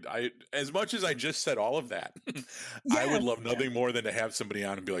totally, as much as I just said all of that, I would love nothing more than to have somebody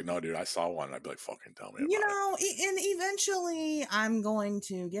on and be like, no, dude, I saw one. And I'd be like, fucking tell me about it. And eventually I'm going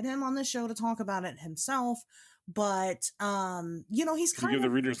to get him on the show to talk about it himself. But, he's Can you give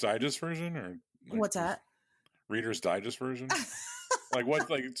the Reader's Digest version, or what's that? Reader's Digest version? Like what?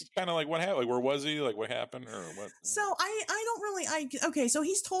 Like it's kind of like what happened? Like where was he? Like what happened or what? So I don't really okay. So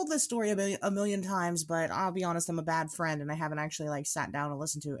he's told this story a million times, but I'll be honest, I'm a bad friend, and I haven't actually like sat down and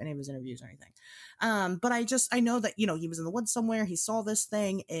listened to any of his interviews or anything. But I know that he was in the woods somewhere. He saw this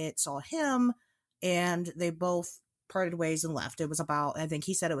thing. It saw him, and they both parted ways and left. It was about, I think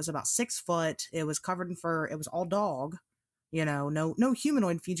he said it was about 6 foot. It was covered in fur. It was all dog. No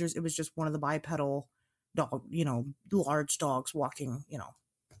humanoid features. It was just one of the bipedal dog, large dogs walking,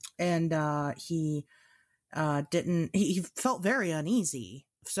 and he felt very uneasy,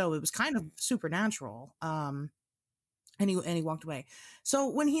 so it was kind of supernatural, and he walked away. So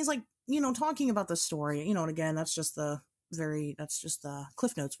when he's like talking about the story, and again, that's just the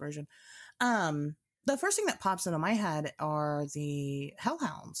Cliff Notes version. The first thing that pops into my head are the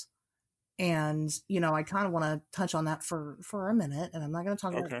hellhounds. And, I kind of want to touch on that for a minute, and I'm not going to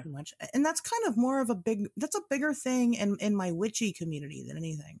talk about it too much. And that's kind of more of that's a bigger thing in my witchy community than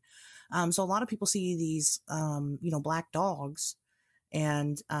anything. So a lot of people see these, black dogs,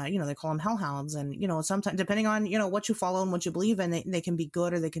 and they call them hellhounds. And sometimes, depending on what you follow and what you believe in, they can be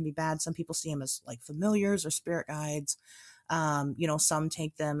good or they can be bad. Some people see them as like familiars or spirit guides. Some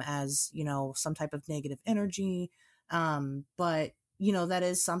take them as some type of negative energy. But that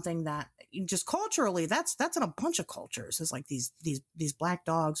is something that just culturally, that's in a bunch of cultures. It's like these black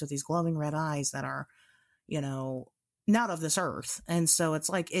dogs with these glowing red eyes that are not of this earth. And so it's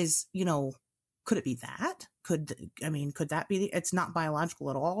like, could it be that? Could that be it's not biological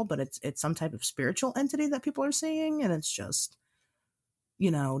at all, but it's some type of spiritual entity that people are seeing, and it's just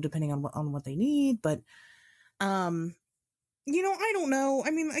depending on what they need. But I don't know.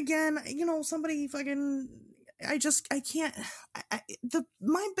 I mean, again, somebody fucking, I can't,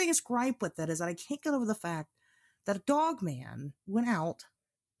 my biggest gripe with that is that I can't get over the fact that a dog man went out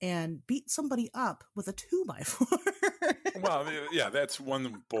and beat somebody up with a 2x4. Well, yeah, that's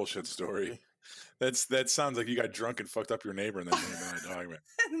one bullshit story. That sounds like you got drunk and fucked up your neighbor and then blamed it on a dog man.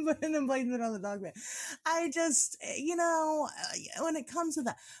 And then blamed it on the dog man. I just, when it comes to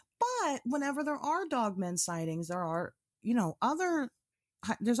that, but whenever there are dog men sightings, there are,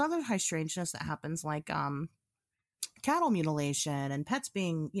 there's other high strangeness that happens, like cattle mutilation and pets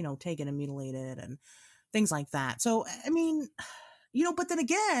being, taken and mutilated and things like that. So, I mean, but then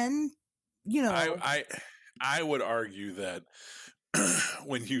again, I would argue that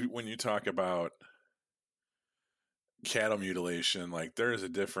when you talk about cattle mutilation, like there is a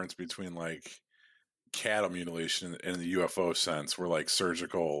difference between like cattle mutilation in the UFO sense, where like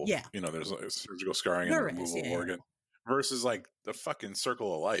surgical, there's like surgical scarring and removal of organ, versus like the fucking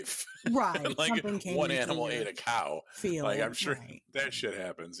circle of life, right? Like one animal ate a cow. Like I'm sure that shit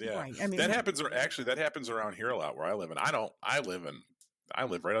happens. Yeah, right. I mean, that happens. Actually, that happens around here a lot where I live, and I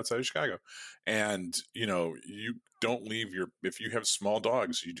live right outside of Chicago, and you don't leave if you have small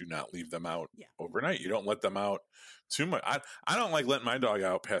dogs, you do not leave them out overnight. You don't let them out too much. I don't like letting my dog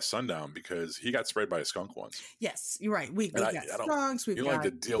out past sundown because he got sprayed by a skunk once. Yes, you're right. We've got skunks. You like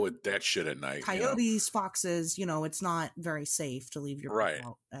to deal with that shit at night. Coyotes, foxes. It's not very safe to leave your dog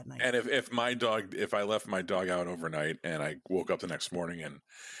out at night. And if I left my dog out overnight and I woke up the next morning and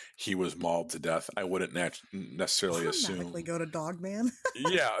he was mauled to death, I wouldn't necessarily assume go to dog man.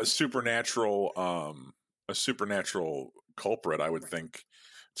 Yeah, a supernatural culprit. I would think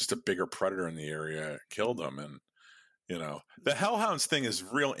just a bigger predator in the area killed him. And the hellhounds thing is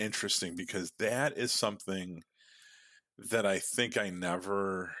real interesting because that is something that I think I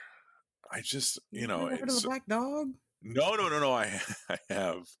just heard of the black dog? No.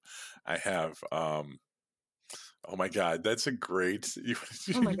 I have. Oh my God, that's a great.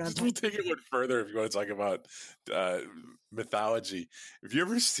 Oh my God, we'll take it one further if you want to talk about mythology. Have you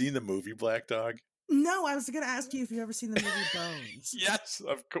ever seen the movie Black Dog? No, I was going to ask you if you've ever seen the movie Bones. Yes,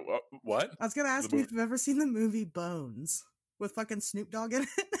 of course. What? I was going to ask you if you've ever seen the movie Bones with fucking Snoop Dogg in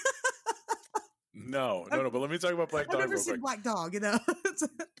it. No. But let me talk about Black Dog. I've never seen Black Dog,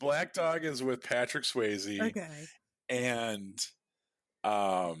 Black Dog is with Patrick Swayze. Okay. And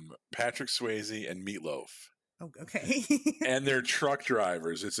Patrick Swayze and Meatloaf. Oh, okay. And they're truck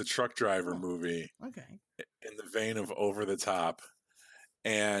drivers. It's a truck driver movie. Okay. In the vein of Over the Top.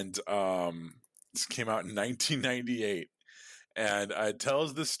 And this came out in 1998. And it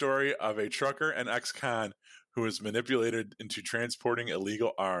tells the story of a trucker and ex-con who was manipulated into transporting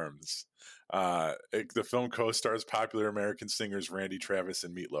illegal arms. The film co-stars popular American singers Randy Travis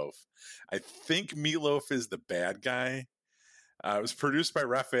and Meatloaf. I think Meatloaf is the bad guy. It was produced by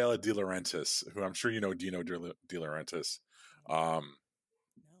Rafaela De Laurentiis, who I'm sure you know Dino De Laurentiis.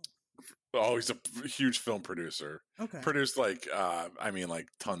 He's a huge film producer. Okay. Produced like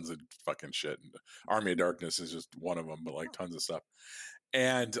tons of fucking shit. Army of Darkness is just one of them, but like tons of stuff.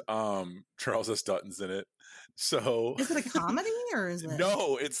 And Charles S. Dutton's in it. So is it a comedy or is it?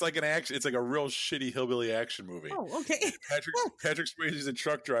 No, it's like an action. It's like a real shitty hillbilly action movie. Oh, okay. Patrick Swayze's a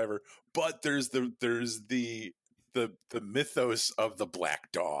truck driver, but there's the mythos of the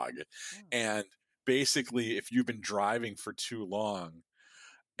black dog. And basically, if you've been driving for too long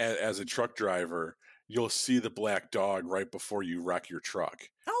as a truck driver, you'll see the black dog right before you wreck your truck.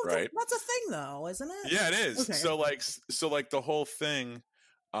 Oh, right? That's a thing though, isn't it? Yeah, it is. Okay. So like the whole thing,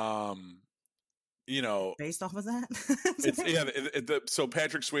 based off of that. So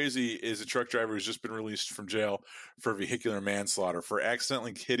Patrick Swayze is a truck driver who's just been released from jail for vehicular manslaughter for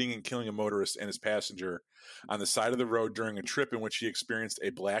accidentally hitting and killing a motorist and his passenger on the side of the road during a trip in which he experienced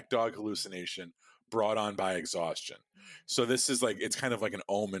a black dog hallucination brought on by exhaustion. So this is like, it's kind of like an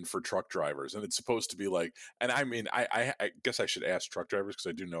omen for truck drivers, and it's supposed to be like, and I mean, I guess I should ask truck drivers because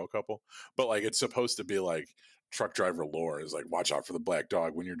I do know a couple, but like it's supposed to be like truck driver lore is like, watch out for the black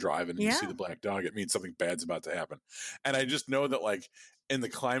dog when you're driving and you see Yeah. the black dog, it means something bad's about to happen. And I just know that like in the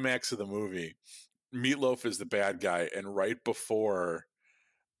climax of the movie, Meatloaf is the bad guy, and right before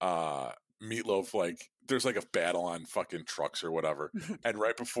Meatloaf, like there's like a battle on fucking trucks or whatever, and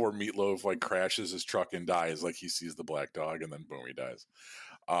right before Meatloaf like crashes his truck and dies, like he sees the black dog and then boom, he dies.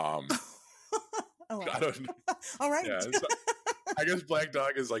 I don't. All right. Yeah, so I guess Black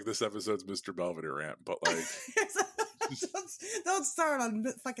Dog is like this episode's Mr. Belvedere rant, but like, don't start on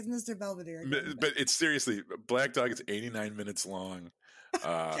fucking Mr. Belvedere. but it's seriously Black Dog. It's 89 minutes long.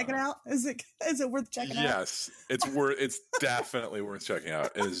 Check it out. Is it worth checking out? Yes, it's definitely worth checking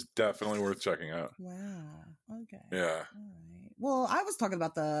out. It is definitely worth checking out. Wow. Okay. Yeah. All right. Well, I was talking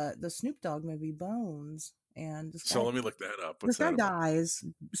about the Snoop Dogg movie Bones, and this So guy, let me look that up. this guy dies.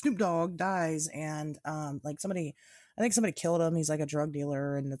 Snoop Dogg dies, and like I think somebody killed him. He's like a drug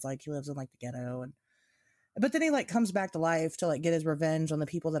dealer, and it's like he lives in like the ghetto, but then he like comes back to life to like get his revenge on the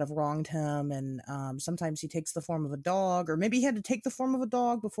people that have wronged him, and sometimes he takes the form of a dog, or maybe he had to take the form of a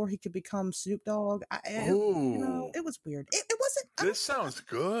dog before he could become Snoop Dogg. It was weird. It wasn't. This sounds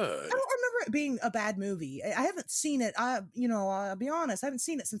good. I don't remember it being a bad movie. I haven't seen it. I'll be honest, I haven't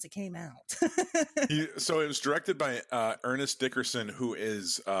seen it since it came out. So it was directed by Ernest Dickerson, who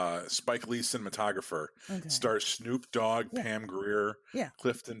is Spike Lee's cinematographer. Okay. Stars Snoop Dogg, Yeah. Pam Grier, Yeah.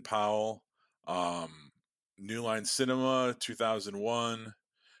 Clifton Powell, New Line Cinema, 2001,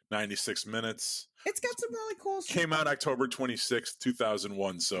 96 minutes. It's got some really cool stuff. Came out October 26th,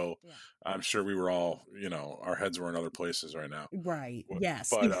 2001. So Yeah. I'm sure we were all, our heads were in other places right now. Right. Yes.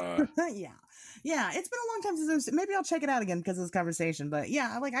 But yeah. Yeah. It's been a long time since maybe I'll check it out again because of this conversation. But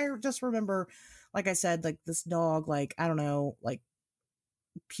yeah, like I just remember, like I said, like this dog, like, I don't know, like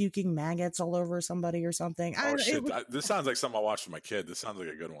puking maggots all over somebody or something. Oh shit! This sounds like something I'll watch with my kid. This sounds like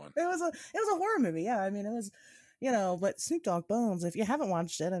a good one. It was a horror movie. Yeah. I mean, it was, but Snoop Dogg Bones, if you haven't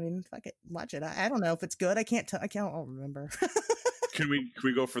watched it, I mean, fuck it, watch it. I don't know if it's good. I can't remember. Can we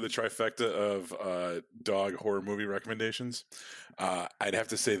go for the trifecta of dog horror movie recommendations? I'd have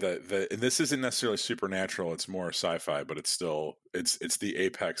to say that and this isn't necessarily supernatural, it's more sci-fi, but it's still it's the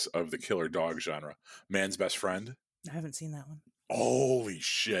apex of the killer dog genre. Man's Best Friend. I haven't seen that one. Holy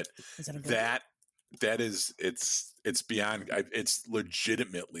shit. Is that a good one? That is it's beyond, it's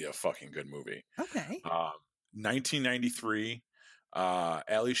legitimately a fucking good movie. Okay. 1993.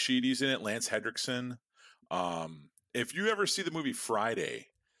 Ali Sheedy's in it, Lance Hendrickson. If you ever see the movie Friday,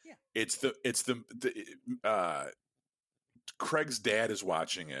 yeah, it's the Craig's dad is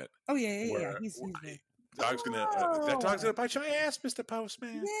watching it. Oh yeah. He's that dog's gonna bite your ass, Mr.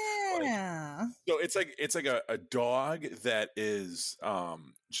 Postman. Yeah. So it's like a dog that is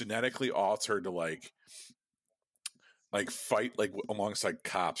genetically altered to like fight like alongside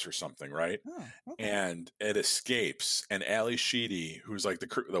cops or something, right? Oh, okay. And it escapes, and Ali Sheedy, who's like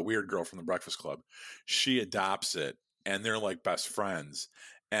the weird girl from the Breakfast Club, she adopts it, and they're like best friends.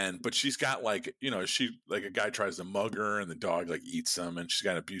 But she's got like, she like a guy tries to mug her, and the dog like eats him, and she's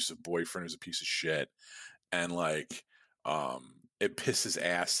got an abusive boyfriend who's a piece of shit, and like it pisses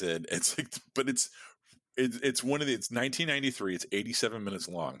acid. It's like, but it's 1993. It's 87 minutes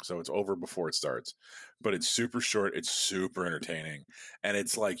long, so it's over before it starts. But it's super short. It's super entertaining, and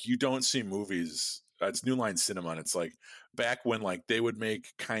it's like you don't see movies. It's New Line Cinema, and it's like back when like they would make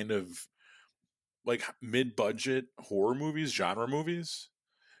kind of like mid-budget horror movies, genre movies.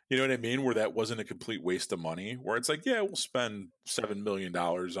 You know what I mean? Where that wasn't a complete waste of money. Where it's like, yeah, we'll spend $7 million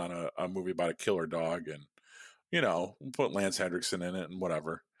on a movie about a killer dog, and we'll put Lance Hendrickson in it and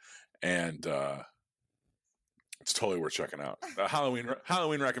whatever. And it's totally worth checking out.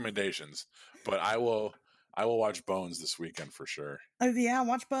 Halloween recommendations, but I will watch Bones this weekend for sure. Yeah,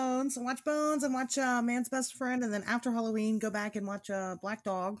 watch Bones and watch Man's Best Friend, and then after Halloween, go back and watch Black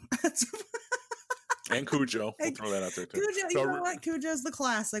Dog. And Cujo. We'll throw that out there too. Cujo, you know what? Cujo's the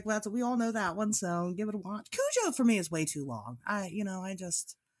classic. We all know that one, so give it a watch. Cujo for me is way too long. I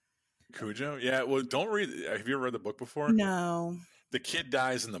just Cujo. Yeah. Well, don't read. Have you ever read the book before? No. The kid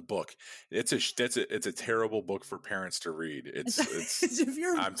dies in the book. It's a terrible book for parents to read. It's if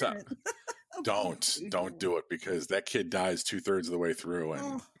you're a parent. Don't do it, because that kid dies 2/3 of the way through,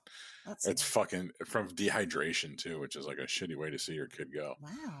 and it's fucking from dehydration too, which is like a shitty way to see your kid go.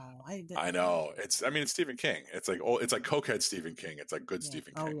 Wow, I know. It's Stephen King. It's like cokehead Stephen King. It's like good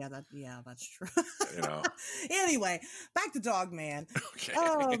Stephen King. Oh yeah, that's true. Anyway, back to Dog Man. Okay.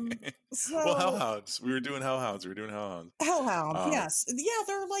 So Hellhounds. We were doing Hellhounds. Hellhounds. Yes. Yeah,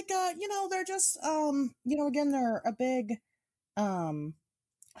 they're like they're just again, they're a big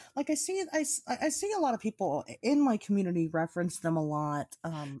like I see a lot of people in my community reference them a lot,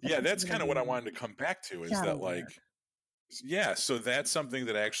 Yeah, especially that's when they're kind of what I doing wanted to come back to is shadow that work. like yeah, so that's something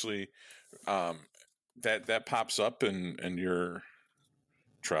that actually um that pops up in your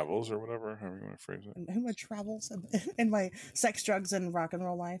travels or whatever, however you want to phrase And who my travels in my sex, drugs, and rock and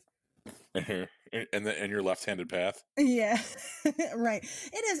roll life. it. And your left-handed path. Yeah, right.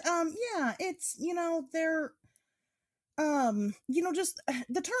 It is. Yeah, it's they're just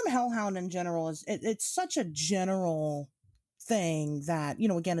the term hellhound in general it's such a general thing that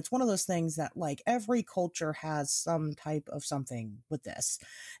again it's one of those things that like every culture has some type of something with this,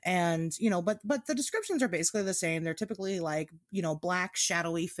 and but the descriptions are basically the same. They're typically like black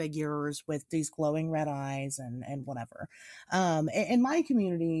shadowy figures with these glowing red eyes and whatever. In my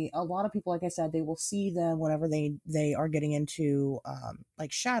community, a lot of people, like I said, they will see them whenever they are getting into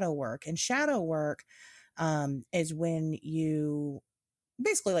like shadow work, and shadow work is when you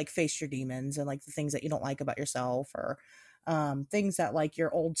basically like face your demons and like the things that you don't like about yourself, or things that like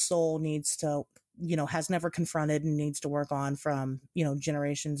your old soul needs to has never confronted and needs to work on from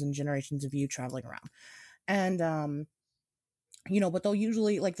generations and generations of you traveling around. And but they'll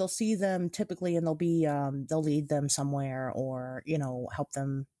usually like they'll see them typically, and they'll lead them somewhere, or help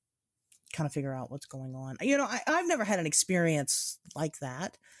them kind of figure out what's going on. I've never had an experience like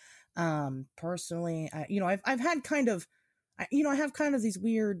that personally. I've had kind of I have kind of these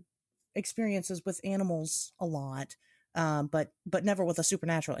weird experiences with animals a lot, but never with a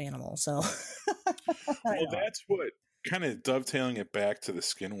supernatural animal, so I Well, don't. that's what kind of dovetailing it back to the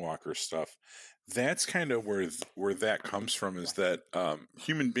skinwalker stuff. That's kind of where that comes from, is that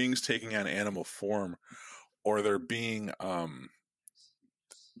human beings taking on animal form, or there being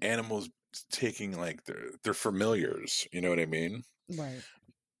animals taking like their familiars, you know what I mean? Right.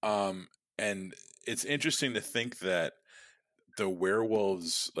 um and it's interesting to think that the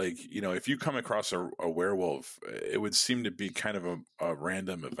werewolves, like, if you come across a werewolf, it would seem to be kind of a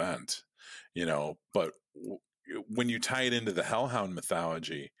random event, but when you tie it into the hellhound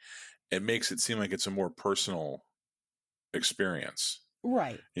mythology, it makes it seem like it's a more personal experience.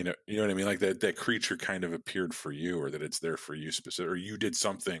 Right. You know what I mean? Like that creature kind of appeared for you, or that it's there for you specific, or you did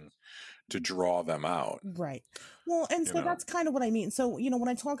something to draw them out. Right. Well, and You so know. that's kind of what I mean. So, when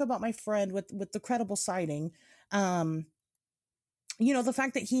I talk about my friend with the credible sighting, um, the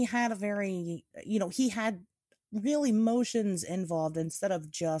fact that he had a very, he had real emotions involved, instead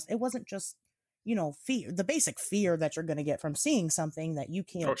of just, it wasn't just, fear, the basic fear that you're going to get from seeing something that you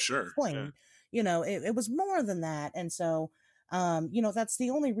Oh, can't sure. Yeah. explain. It was more than that. And so, that's the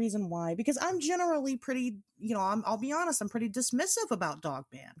only reason why, because I'm generally pretty, I'll be honest, I'm pretty dismissive about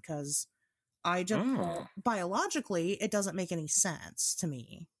Dogman, because I just Oh, biologically, it doesn't make any sense to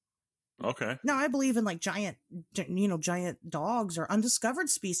me. okay. Now, I believe in like giant dogs or undiscovered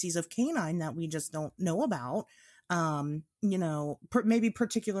species of canine that we just don't know about. Maybe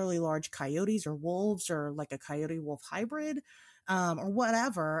particularly large coyotes or wolves, or like a coyote wolf hybrid, or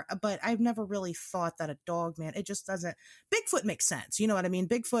whatever. But I've never really thought that a dog man, it just doesn't. Bigfoot makes sense. You know what I mean?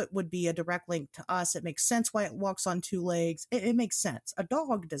 Bigfoot would be a direct link to us. It makes sense why it walks on two legs. It makes sense. A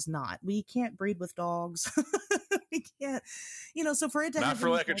dog does not. We can't breed with dogs. We can't, so for it to Not have for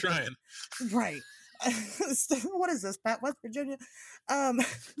any lack of type of trying. right. What is this, Pat, West Virginia? Um,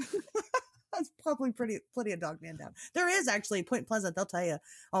 that's probably plenty of dog man down. There is actually Point Pleasant. They'll tell you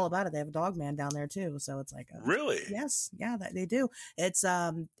all about it. They have a dog man down there too. So it's like, Really? yes, yeah, that they do. It's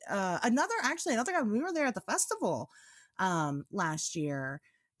another guy. We were there at the festival last year.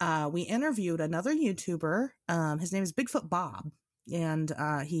 We interviewed another YouTuber. His name is Bigfoot Bob, and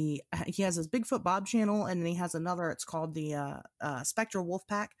he has his Bigfoot Bob channel, and then he has another. It's called the Spectral Wolf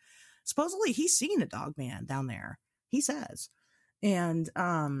Pack. Supposedly, he's seen a dog man down there. He says, and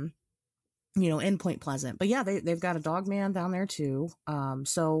in Point Pleasant. But yeah, they've got a dog man down there too.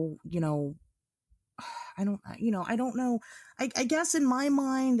 So I don't know. I guess in my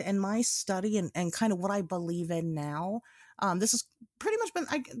mind and my study and kind of what I believe in now, this has pretty much been,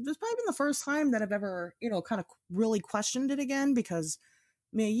 this probably been the first time that I've ever, kind of really questioned it again, because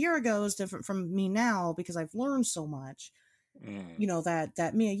me a year ago is different from me now, because I've learned so much, Mm.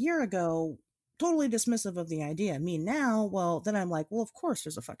 that me a year ago, totally dismissive of the idea. Me now, well, then I'm like, well, of course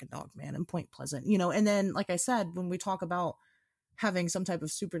there's a fucking dog man in Point Pleasant, and then, like I said, when we talk about having some type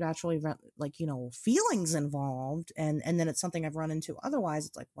of supernatural event, like, feelings involved, and then it's something I've run into otherwise,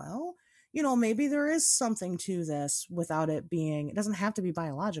 it's like, well, maybe there is something to this without it doesn't have to be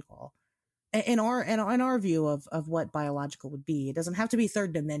biological. In our view of what biological would be, it doesn't have to be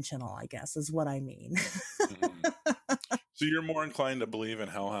third dimensional, I guess, is what I mean. Mm. So you're more inclined to believe in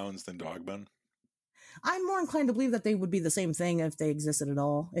hellhounds than dogmen? I'm more inclined to believe that they would be the same thing if they existed at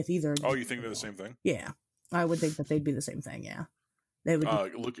all. If either. Oh, you think they're the same thing? Yeah, I would think that they'd be the same thing. Yeah, they would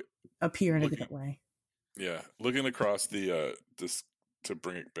appear in a different way. Yeah, looking across this to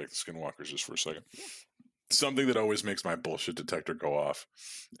bring it back to Skinwalkers just for a second. Something that always makes my bullshit detector go off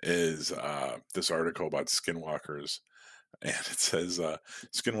is this article about skinwalkers. And it says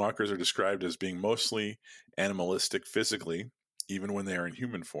skinwalkers are described as being mostly animalistic physically, even when they are in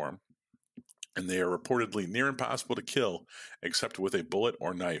human form. And they are reportedly near impossible to kill, except with a bullet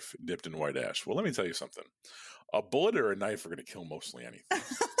or knife dipped in white ash. Well, let me tell you something. A bullet or a knife are going to kill mostly anything.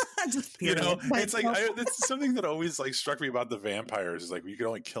 You know, it's like it's something that always like struck me about the vampires is like you can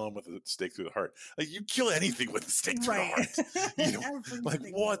only kill them with a stake through the heart. Like you kill anything with a stake through the heart. You know, like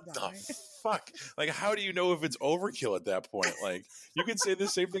what the fuck? Like how do you know if it's overkill at that point? Like you could say the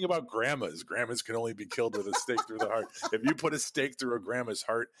same thing about grandmas. Grandmas can only be killed with a stake through the heart. If you put a stake through a grandma's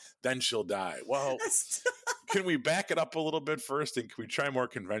heart, then she'll die. Well, can we back it up a little bit first, and can we try more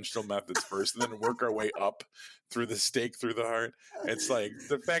conventional methods first, and then work our way up through the stake through the heart? It's like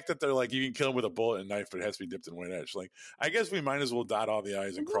the fact that they're like you can kill them with a bullet and knife, but it has to be dipped in white ash. Like I guess we might as well dot all the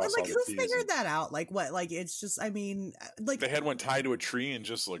I's and cross all the T's. Who figured that out? Like what? Like it's just I mean, like they had one tied to a tree and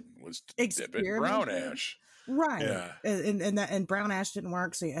just like was dip it in brown ash. Right. Yeah. And brown ash didn't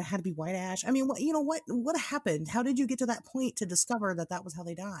work, so it had to be white ash. I mean, what happened? How did you get to that point to discover that was how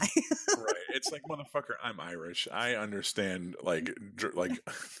they die? Right. It's like, motherfucker, I'm Irish. I understand like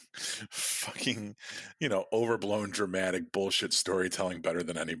fucking, overblown dramatic bullshit storytelling better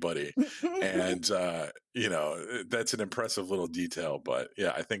than anybody. And that's an impressive little detail, but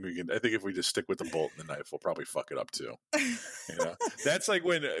yeah, I think if we just stick with the bolt and the knife, we'll probably fuck it up too. That's like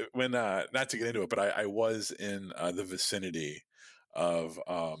when not to get into it, but I was in the vicinity of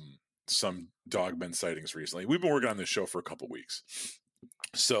some dogmen sightings recently. We've been working on this show for a couple weeks.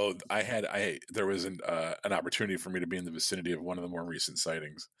 So there was an opportunity for me to be in the vicinity of one of the more recent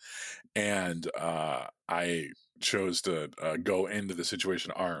sightings, and I chose to go into the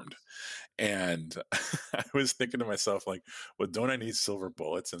situation armed. And I was thinking to myself, like, well, don't I need silver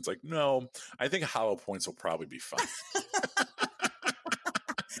bullets? And it's like, no, I think hollow points will probably be fine.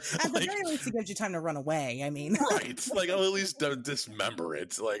 At the very least, it gives you time to run away. I mean, right? Like, I'll at least dismember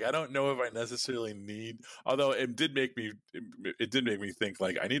it. Like, I don't know if I necessarily need. Although it did make me think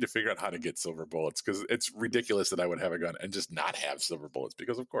like I need to figure out how to get silver bullets because it's ridiculous that I would have a gun and just not have silver bullets.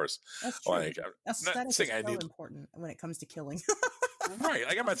 Because of course, that's true. Like, aesthetics is so important when it comes to killing. Right?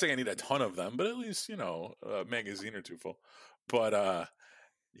 Like, I'm not saying I need a ton of them, but at least a magazine or two full. But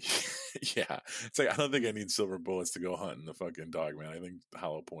yeah, it's like I don't think I need silver bullets to go hunting the fucking dog, man. I think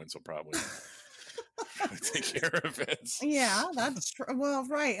hollow points will probably take care of it. Yeah, that's true. Well,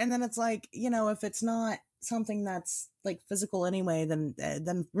 right, and then it's like if it's not something that's like physical anyway,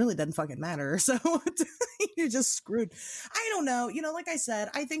 then really doesn't fucking matter. So you're just screwed. I don't know. Like I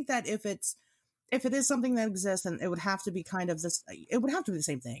said, I think that if it is something that exists, and it would have to be kind of this, it would have to be the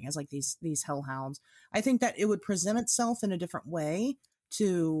same thing as like these hellhounds. I think that it would present itself in a different way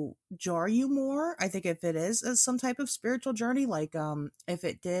to jar you more. I think if it is some type of spiritual journey, like if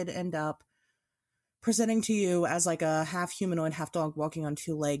it did end up presenting to you as like a half humanoid, half dog walking on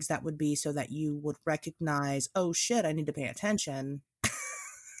two legs, that would be so that you would recognize, oh shit, I need to pay attention.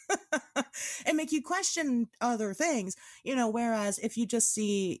 And make you question other things, whereas if you just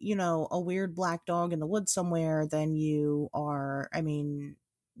see, a weird black dog in the woods somewhere, then you're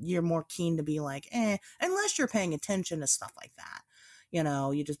more keen to be like, unless you're paying attention to stuff like that.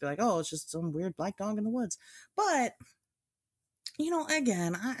 You just be like, oh, it's just some weird black dog in the woods. But,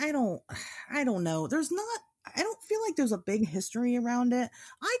 again, I don't know. I don't feel like there's a big history around it.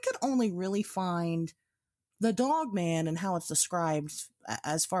 I could only really find the dog man and how it's described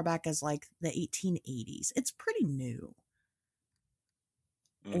as far back as like the 1880s. It's pretty new.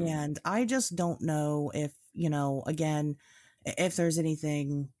 And I just don't know if, again, if there's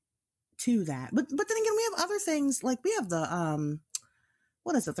anything to that. But then again, we have other things, like we have the,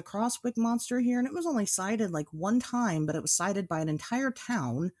 what is it, the Crosswick monster here, and it was only cited like one time, but it was cited by an entire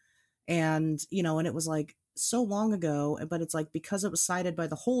town, and and it was like so long ago, but it's like because it was cited by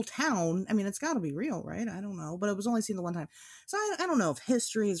the whole town, I mean, it's got to be real, right? I don't know, but it was only seen the one time. So I don't know if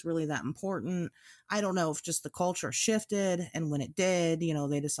history is really that important. I don't know if just the culture shifted, and when it did,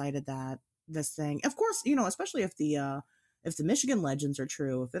 they decided that this thing, of course, especially if the Michigan legends are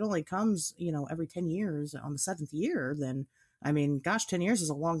true, if it only comes, every 10 years on the 7th year, then I mean, gosh, 10 years is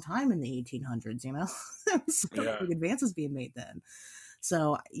a long time in the 1800s, so big advances being made then.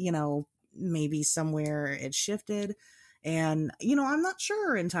 So, maybe somewhere it shifted, and, I'm not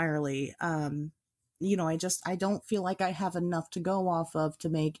sure entirely. I don't feel like I have enough to go off of to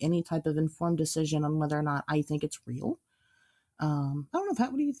make any type of informed decision on whether or not I think it's real. I don't know,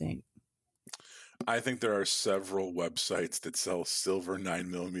 Pat, what do you think? I think there are several websites that sell silver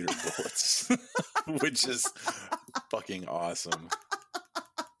 9mm bullets, which is fucking awesome.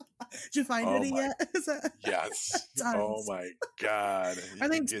 Did you find any yet? Yes. Oh my God. Are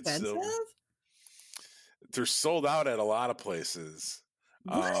they expensive? They're sold out at a lot of places.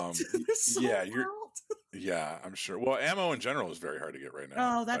 What? Yeah, I'm sure. Well, ammo in general is very hard to get right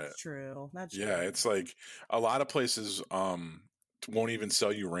now. Oh, that's true. That's true. It's like a lot of places won't even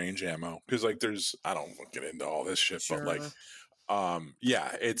sell you range ammo because like I don't get into all this shit, but like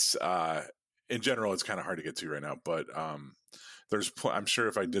it's in general it's kind of hard to get to right now, but I'm sure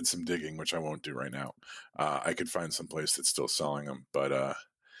if I did some digging, which I won't do right now, I could find some place that's still selling them. But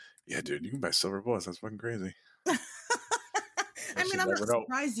yeah, dude, you can buy silver bullets. That's fucking crazy. I mean, I'm not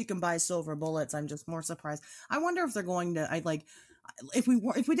surprised you can buy silver bullets. I'm just more surprised. I wonder if they're going to. If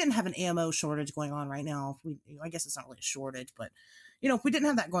we didn't have an ammo shortage going on right now, I guess it's not really a shortage, but if we didn't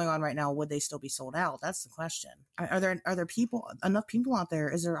have that going on right now, would they still be sold out? That's the question. Are there enough people out there?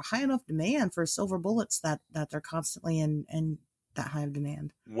 Is there a high enough demand for silver bullets that they're constantly in that high of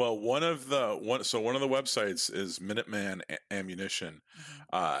demand? Well, one of the websites is Minuteman Ammunition.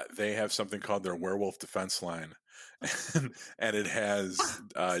 Mm-hmm. They have something called their Werewolf Defense Line, and it has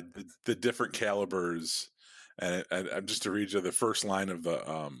the different calibers. And just to read you the first line of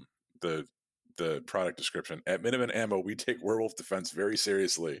the product description: at Minuteman Ammo, we take werewolf defense very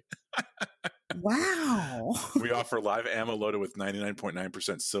seriously. Wow. We offer live ammo loaded with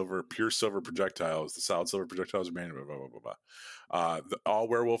 99.9% silver, pure silver projectiles. The solid silver projectiles are made. Blah, blah, blah, blah. All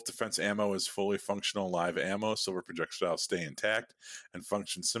werewolf defense ammo is fully functional live ammo. Silver projectiles stay intact and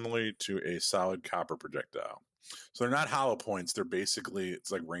function similarly to a solid copper projectile. So they're not hollow points. They're basically,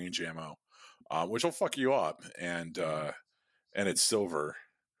 it's like range ammo, which will fuck you up. And it's silver.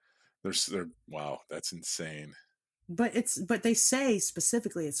 Wow, that's insane. But they say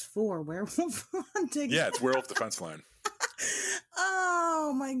specifically it's for werewolf hunting. Yeah, it's Werewolf Defense Line.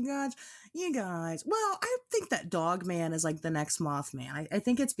 Oh my gosh, you guys. Well, I think that Dogman is like the next Mothman. I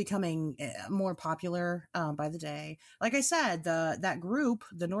think it's becoming more popular by the day. Like I said, that group,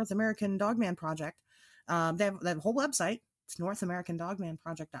 the North American Dogman Project, they have a whole website. It's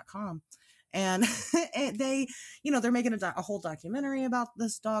NorthAmericanDogmanProject.com. And they, they're making a whole documentary about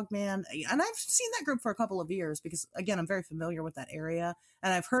this dog man. And I've seen that group for a couple of years because, again, I'm very familiar with that area.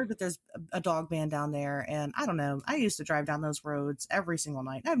 And I've heard that there's a dog man down there. And I don't know. I used to drive down those roads every single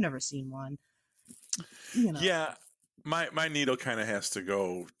night. I've never seen one. Yeah. My needle kind of has to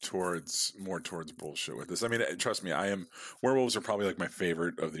go more towards bullshit with this. I mean, trust me, werewolves are probably like my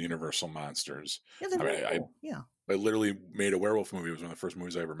favorite of the Universal monsters. Yeah, they're very cool. I literally made a werewolf movie. It was one of the first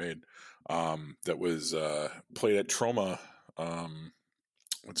movies I ever made. That was played at Troma.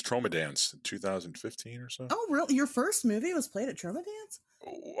 What's Troma Dance? 2015 or so. Oh, really? Your first movie was played at Troma Dance?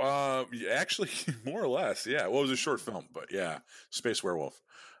 Actually, more or less. Yeah. Well, it was a short film, but yeah, Space Werewolf.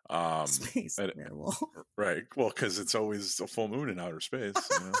 Space Werewolf. Right. Well, because it's always a full moon in outer space.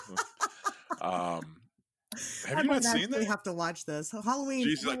 Have you not seen that? We have to watch this. Halloween.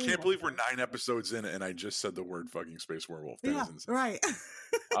 Jesus, I can't believe we're 9 episodes in and I just said the word fucking Space Werewolf. Yeah, right.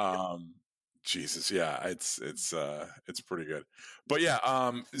 Jesus, yeah, it's pretty good. But yeah,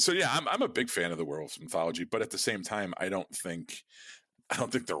 so yeah, I'm a big fan of the werewolf mythology, but at the same time, I don't think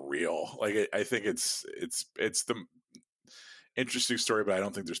they're real. Like I think it's the interesting story, but I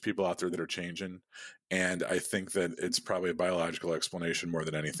don't think there's people out there that are changing. And I think that it's probably a biological explanation more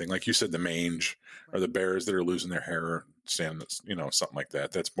than anything. Like you said, the mange or the bears that are losing their hair, something like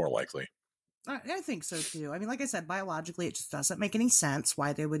that. That's more likely. I think so too. I mean, like I said, biologically, it just doesn't make any sense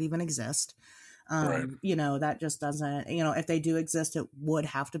why they would even exist. Right. That just doesn't, if they do exist, it would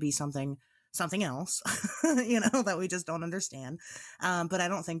have to be something else, that we just don't understand. But I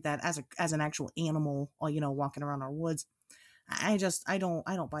don't think that as an actual animal, walking around our woods, I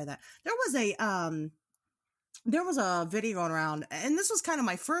don't buy that. There was a video going around, and this was kind of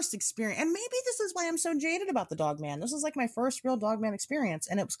my first experience, and maybe this is why I'm so jaded about the Dogman. This was like my first real Dogman experience,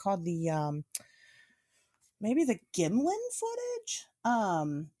 and it was called maybe the Gimlin footage.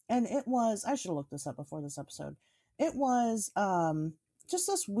 And it was, I should have looked this up before this episode. It was just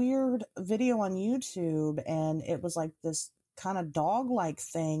this weird video on YouTube, and it was like this kind of dog-like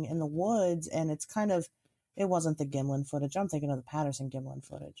thing in the woods, and it wasn't the Gimlin footage. I'm thinking of the Patterson Gimlin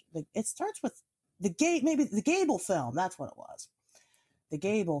footage. It starts with maybe the Gable film. That's what it was. The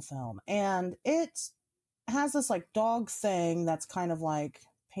Gable film. And it has this like dog thing that's kind of like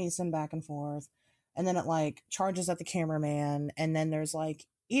pacing back and forth. And then it like charges at the cameraman. And then there's like,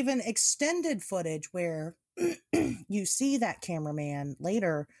 even extended footage where you see that cameraman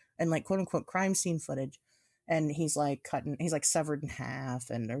later and like quote unquote crime scene footage, and he's like severed in half,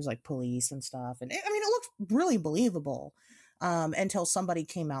 and there's like police and stuff, and I mean it looked really believable until somebody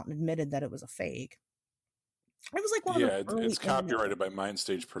came out and admitted that it was a fake. It was like one of Yeah, those early it's copyrighted by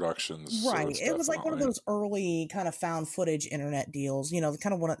Mindstage Productions, so right. it's It was like one of definitely those early kind of found footage internet deals,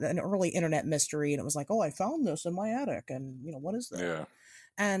 kind of an early internet mystery. And it was like, oh, I found this in my attic. And, what is this? yeah.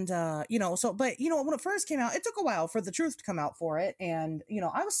 And, but, when it first came out, it took a while for the truth to come out for it. And,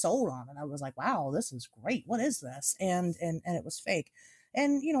 I was sold on it. I was like, wow, this is great. What is this? And it was fake.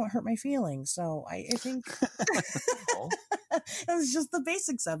 And, it hurt my feelings. So I think it was just the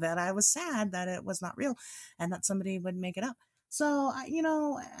basics of it. I was sad that it was not real and that somebody would make it up. So,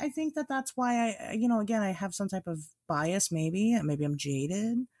 I think that that's why again, I have some type of bias, maybe I'm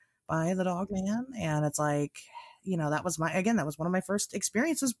jaded by the Dog Man. And it's like, that was one of my first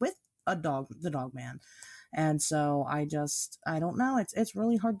experiences with the Dog Man. And so I don't know. It's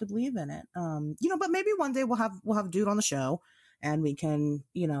really hard to believe in it. But maybe one day we'll have dude on the show and we can,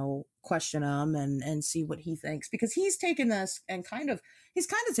 question him and see what he thinks, because he's taken this and he's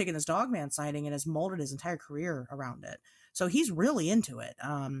kind of taken this Dogman sighting and has molded his entire career around it. So he's really into it.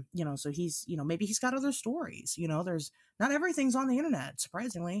 So he's, maybe he's got other stories, there's not everything's on the internet,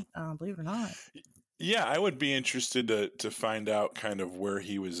 surprisingly, believe it or not. Yeah, I would be interested to find out kind of where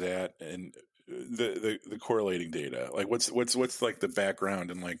he was at and the correlating data. Like what's like the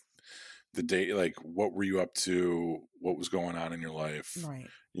background and like the date, like what were you up to, what was going on in your life, right?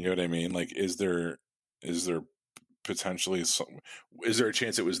 You know what I mean? Like is there potentially is there a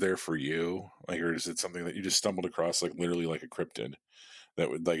chance it was there for you, like, or is it something that you just stumbled across, like literally like a cryptid that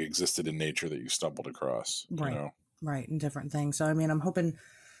would like existed in nature that you stumbled across, right? Right, and different things. So I mean, I'm hoping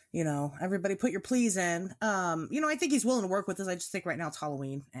everybody put your pleas in. I think he's willing to work with us. I just think right now it's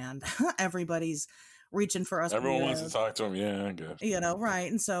Halloween and everybody's reaching for us. Everyone wants to talk to him. Yeah, I guess. Right.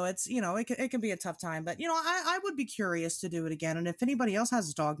 And so it's, it can be a tough time, but I would be curious to do it again. And if anybody else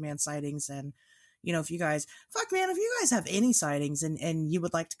has Dogman sightings and, if you guys, if you guys have any sightings and you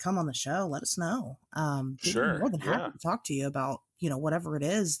would like to come on the show, let us know. Sure. More than happy to talk to you about, whatever it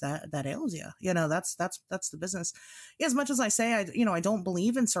is that ails you. That's the business. As much as I say, I don't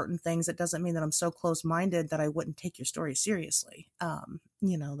believe in certain things, it doesn't mean that I'm so close-minded that I wouldn't take your story seriously.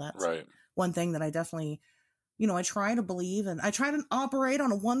 That's right. One thing that I definitely, I try to believe, and I try to operate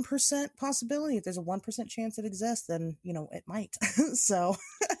on a 1% possibility. If there's a 1% chance it exists, then, it might. So.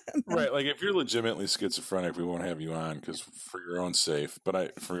 Right. Like if you're legitimately schizophrenic, we won't have you on because for your own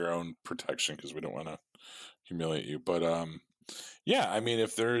for your own protection, because we don't want to humiliate you. But, yeah, I mean,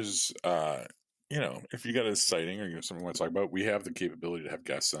 if there's, if you got a sighting or you have something you want to talk about, we have the capability to have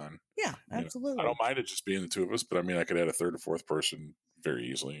guests on. Yeah, absolutely. I don't mind it just being the two of us, but I mean, I could add a third or fourth person very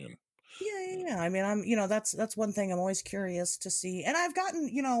easily. And yeah. I mean, I'm, that's one thing I'm always curious to see. And I've gotten,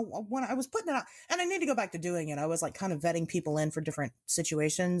 when I was putting it out, and I need to go back to doing it, I was like kind of vetting people in for different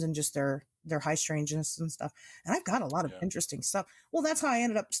situations and just their high strangeness and stuff. And I've got a lot of interesting stuff. Well, that's how I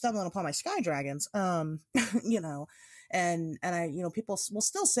ended up stumbling upon my Sky Dragons. And I, people will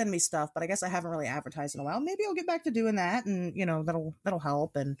still send me stuff, but I guess I haven't really advertised in a while. Maybe I'll get back to doing that, and that'll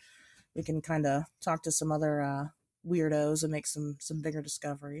help, and we can kind of talk to some other weirdos and make some bigger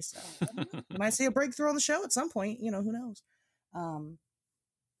discoveries. So you might see a breakthrough on the show at some point. Who knows? But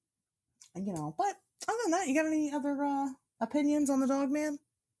other than that, you got any other opinions on the Dogman?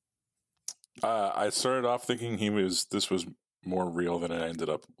 I started off thinking this was more real than I ended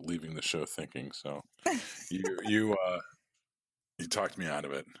up leaving the show thinking. So you talked me out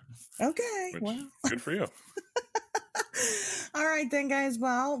of it. Okay. Well, good for you. All right then, guys.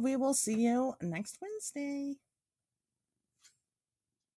 Well, we will see you next Wednesday.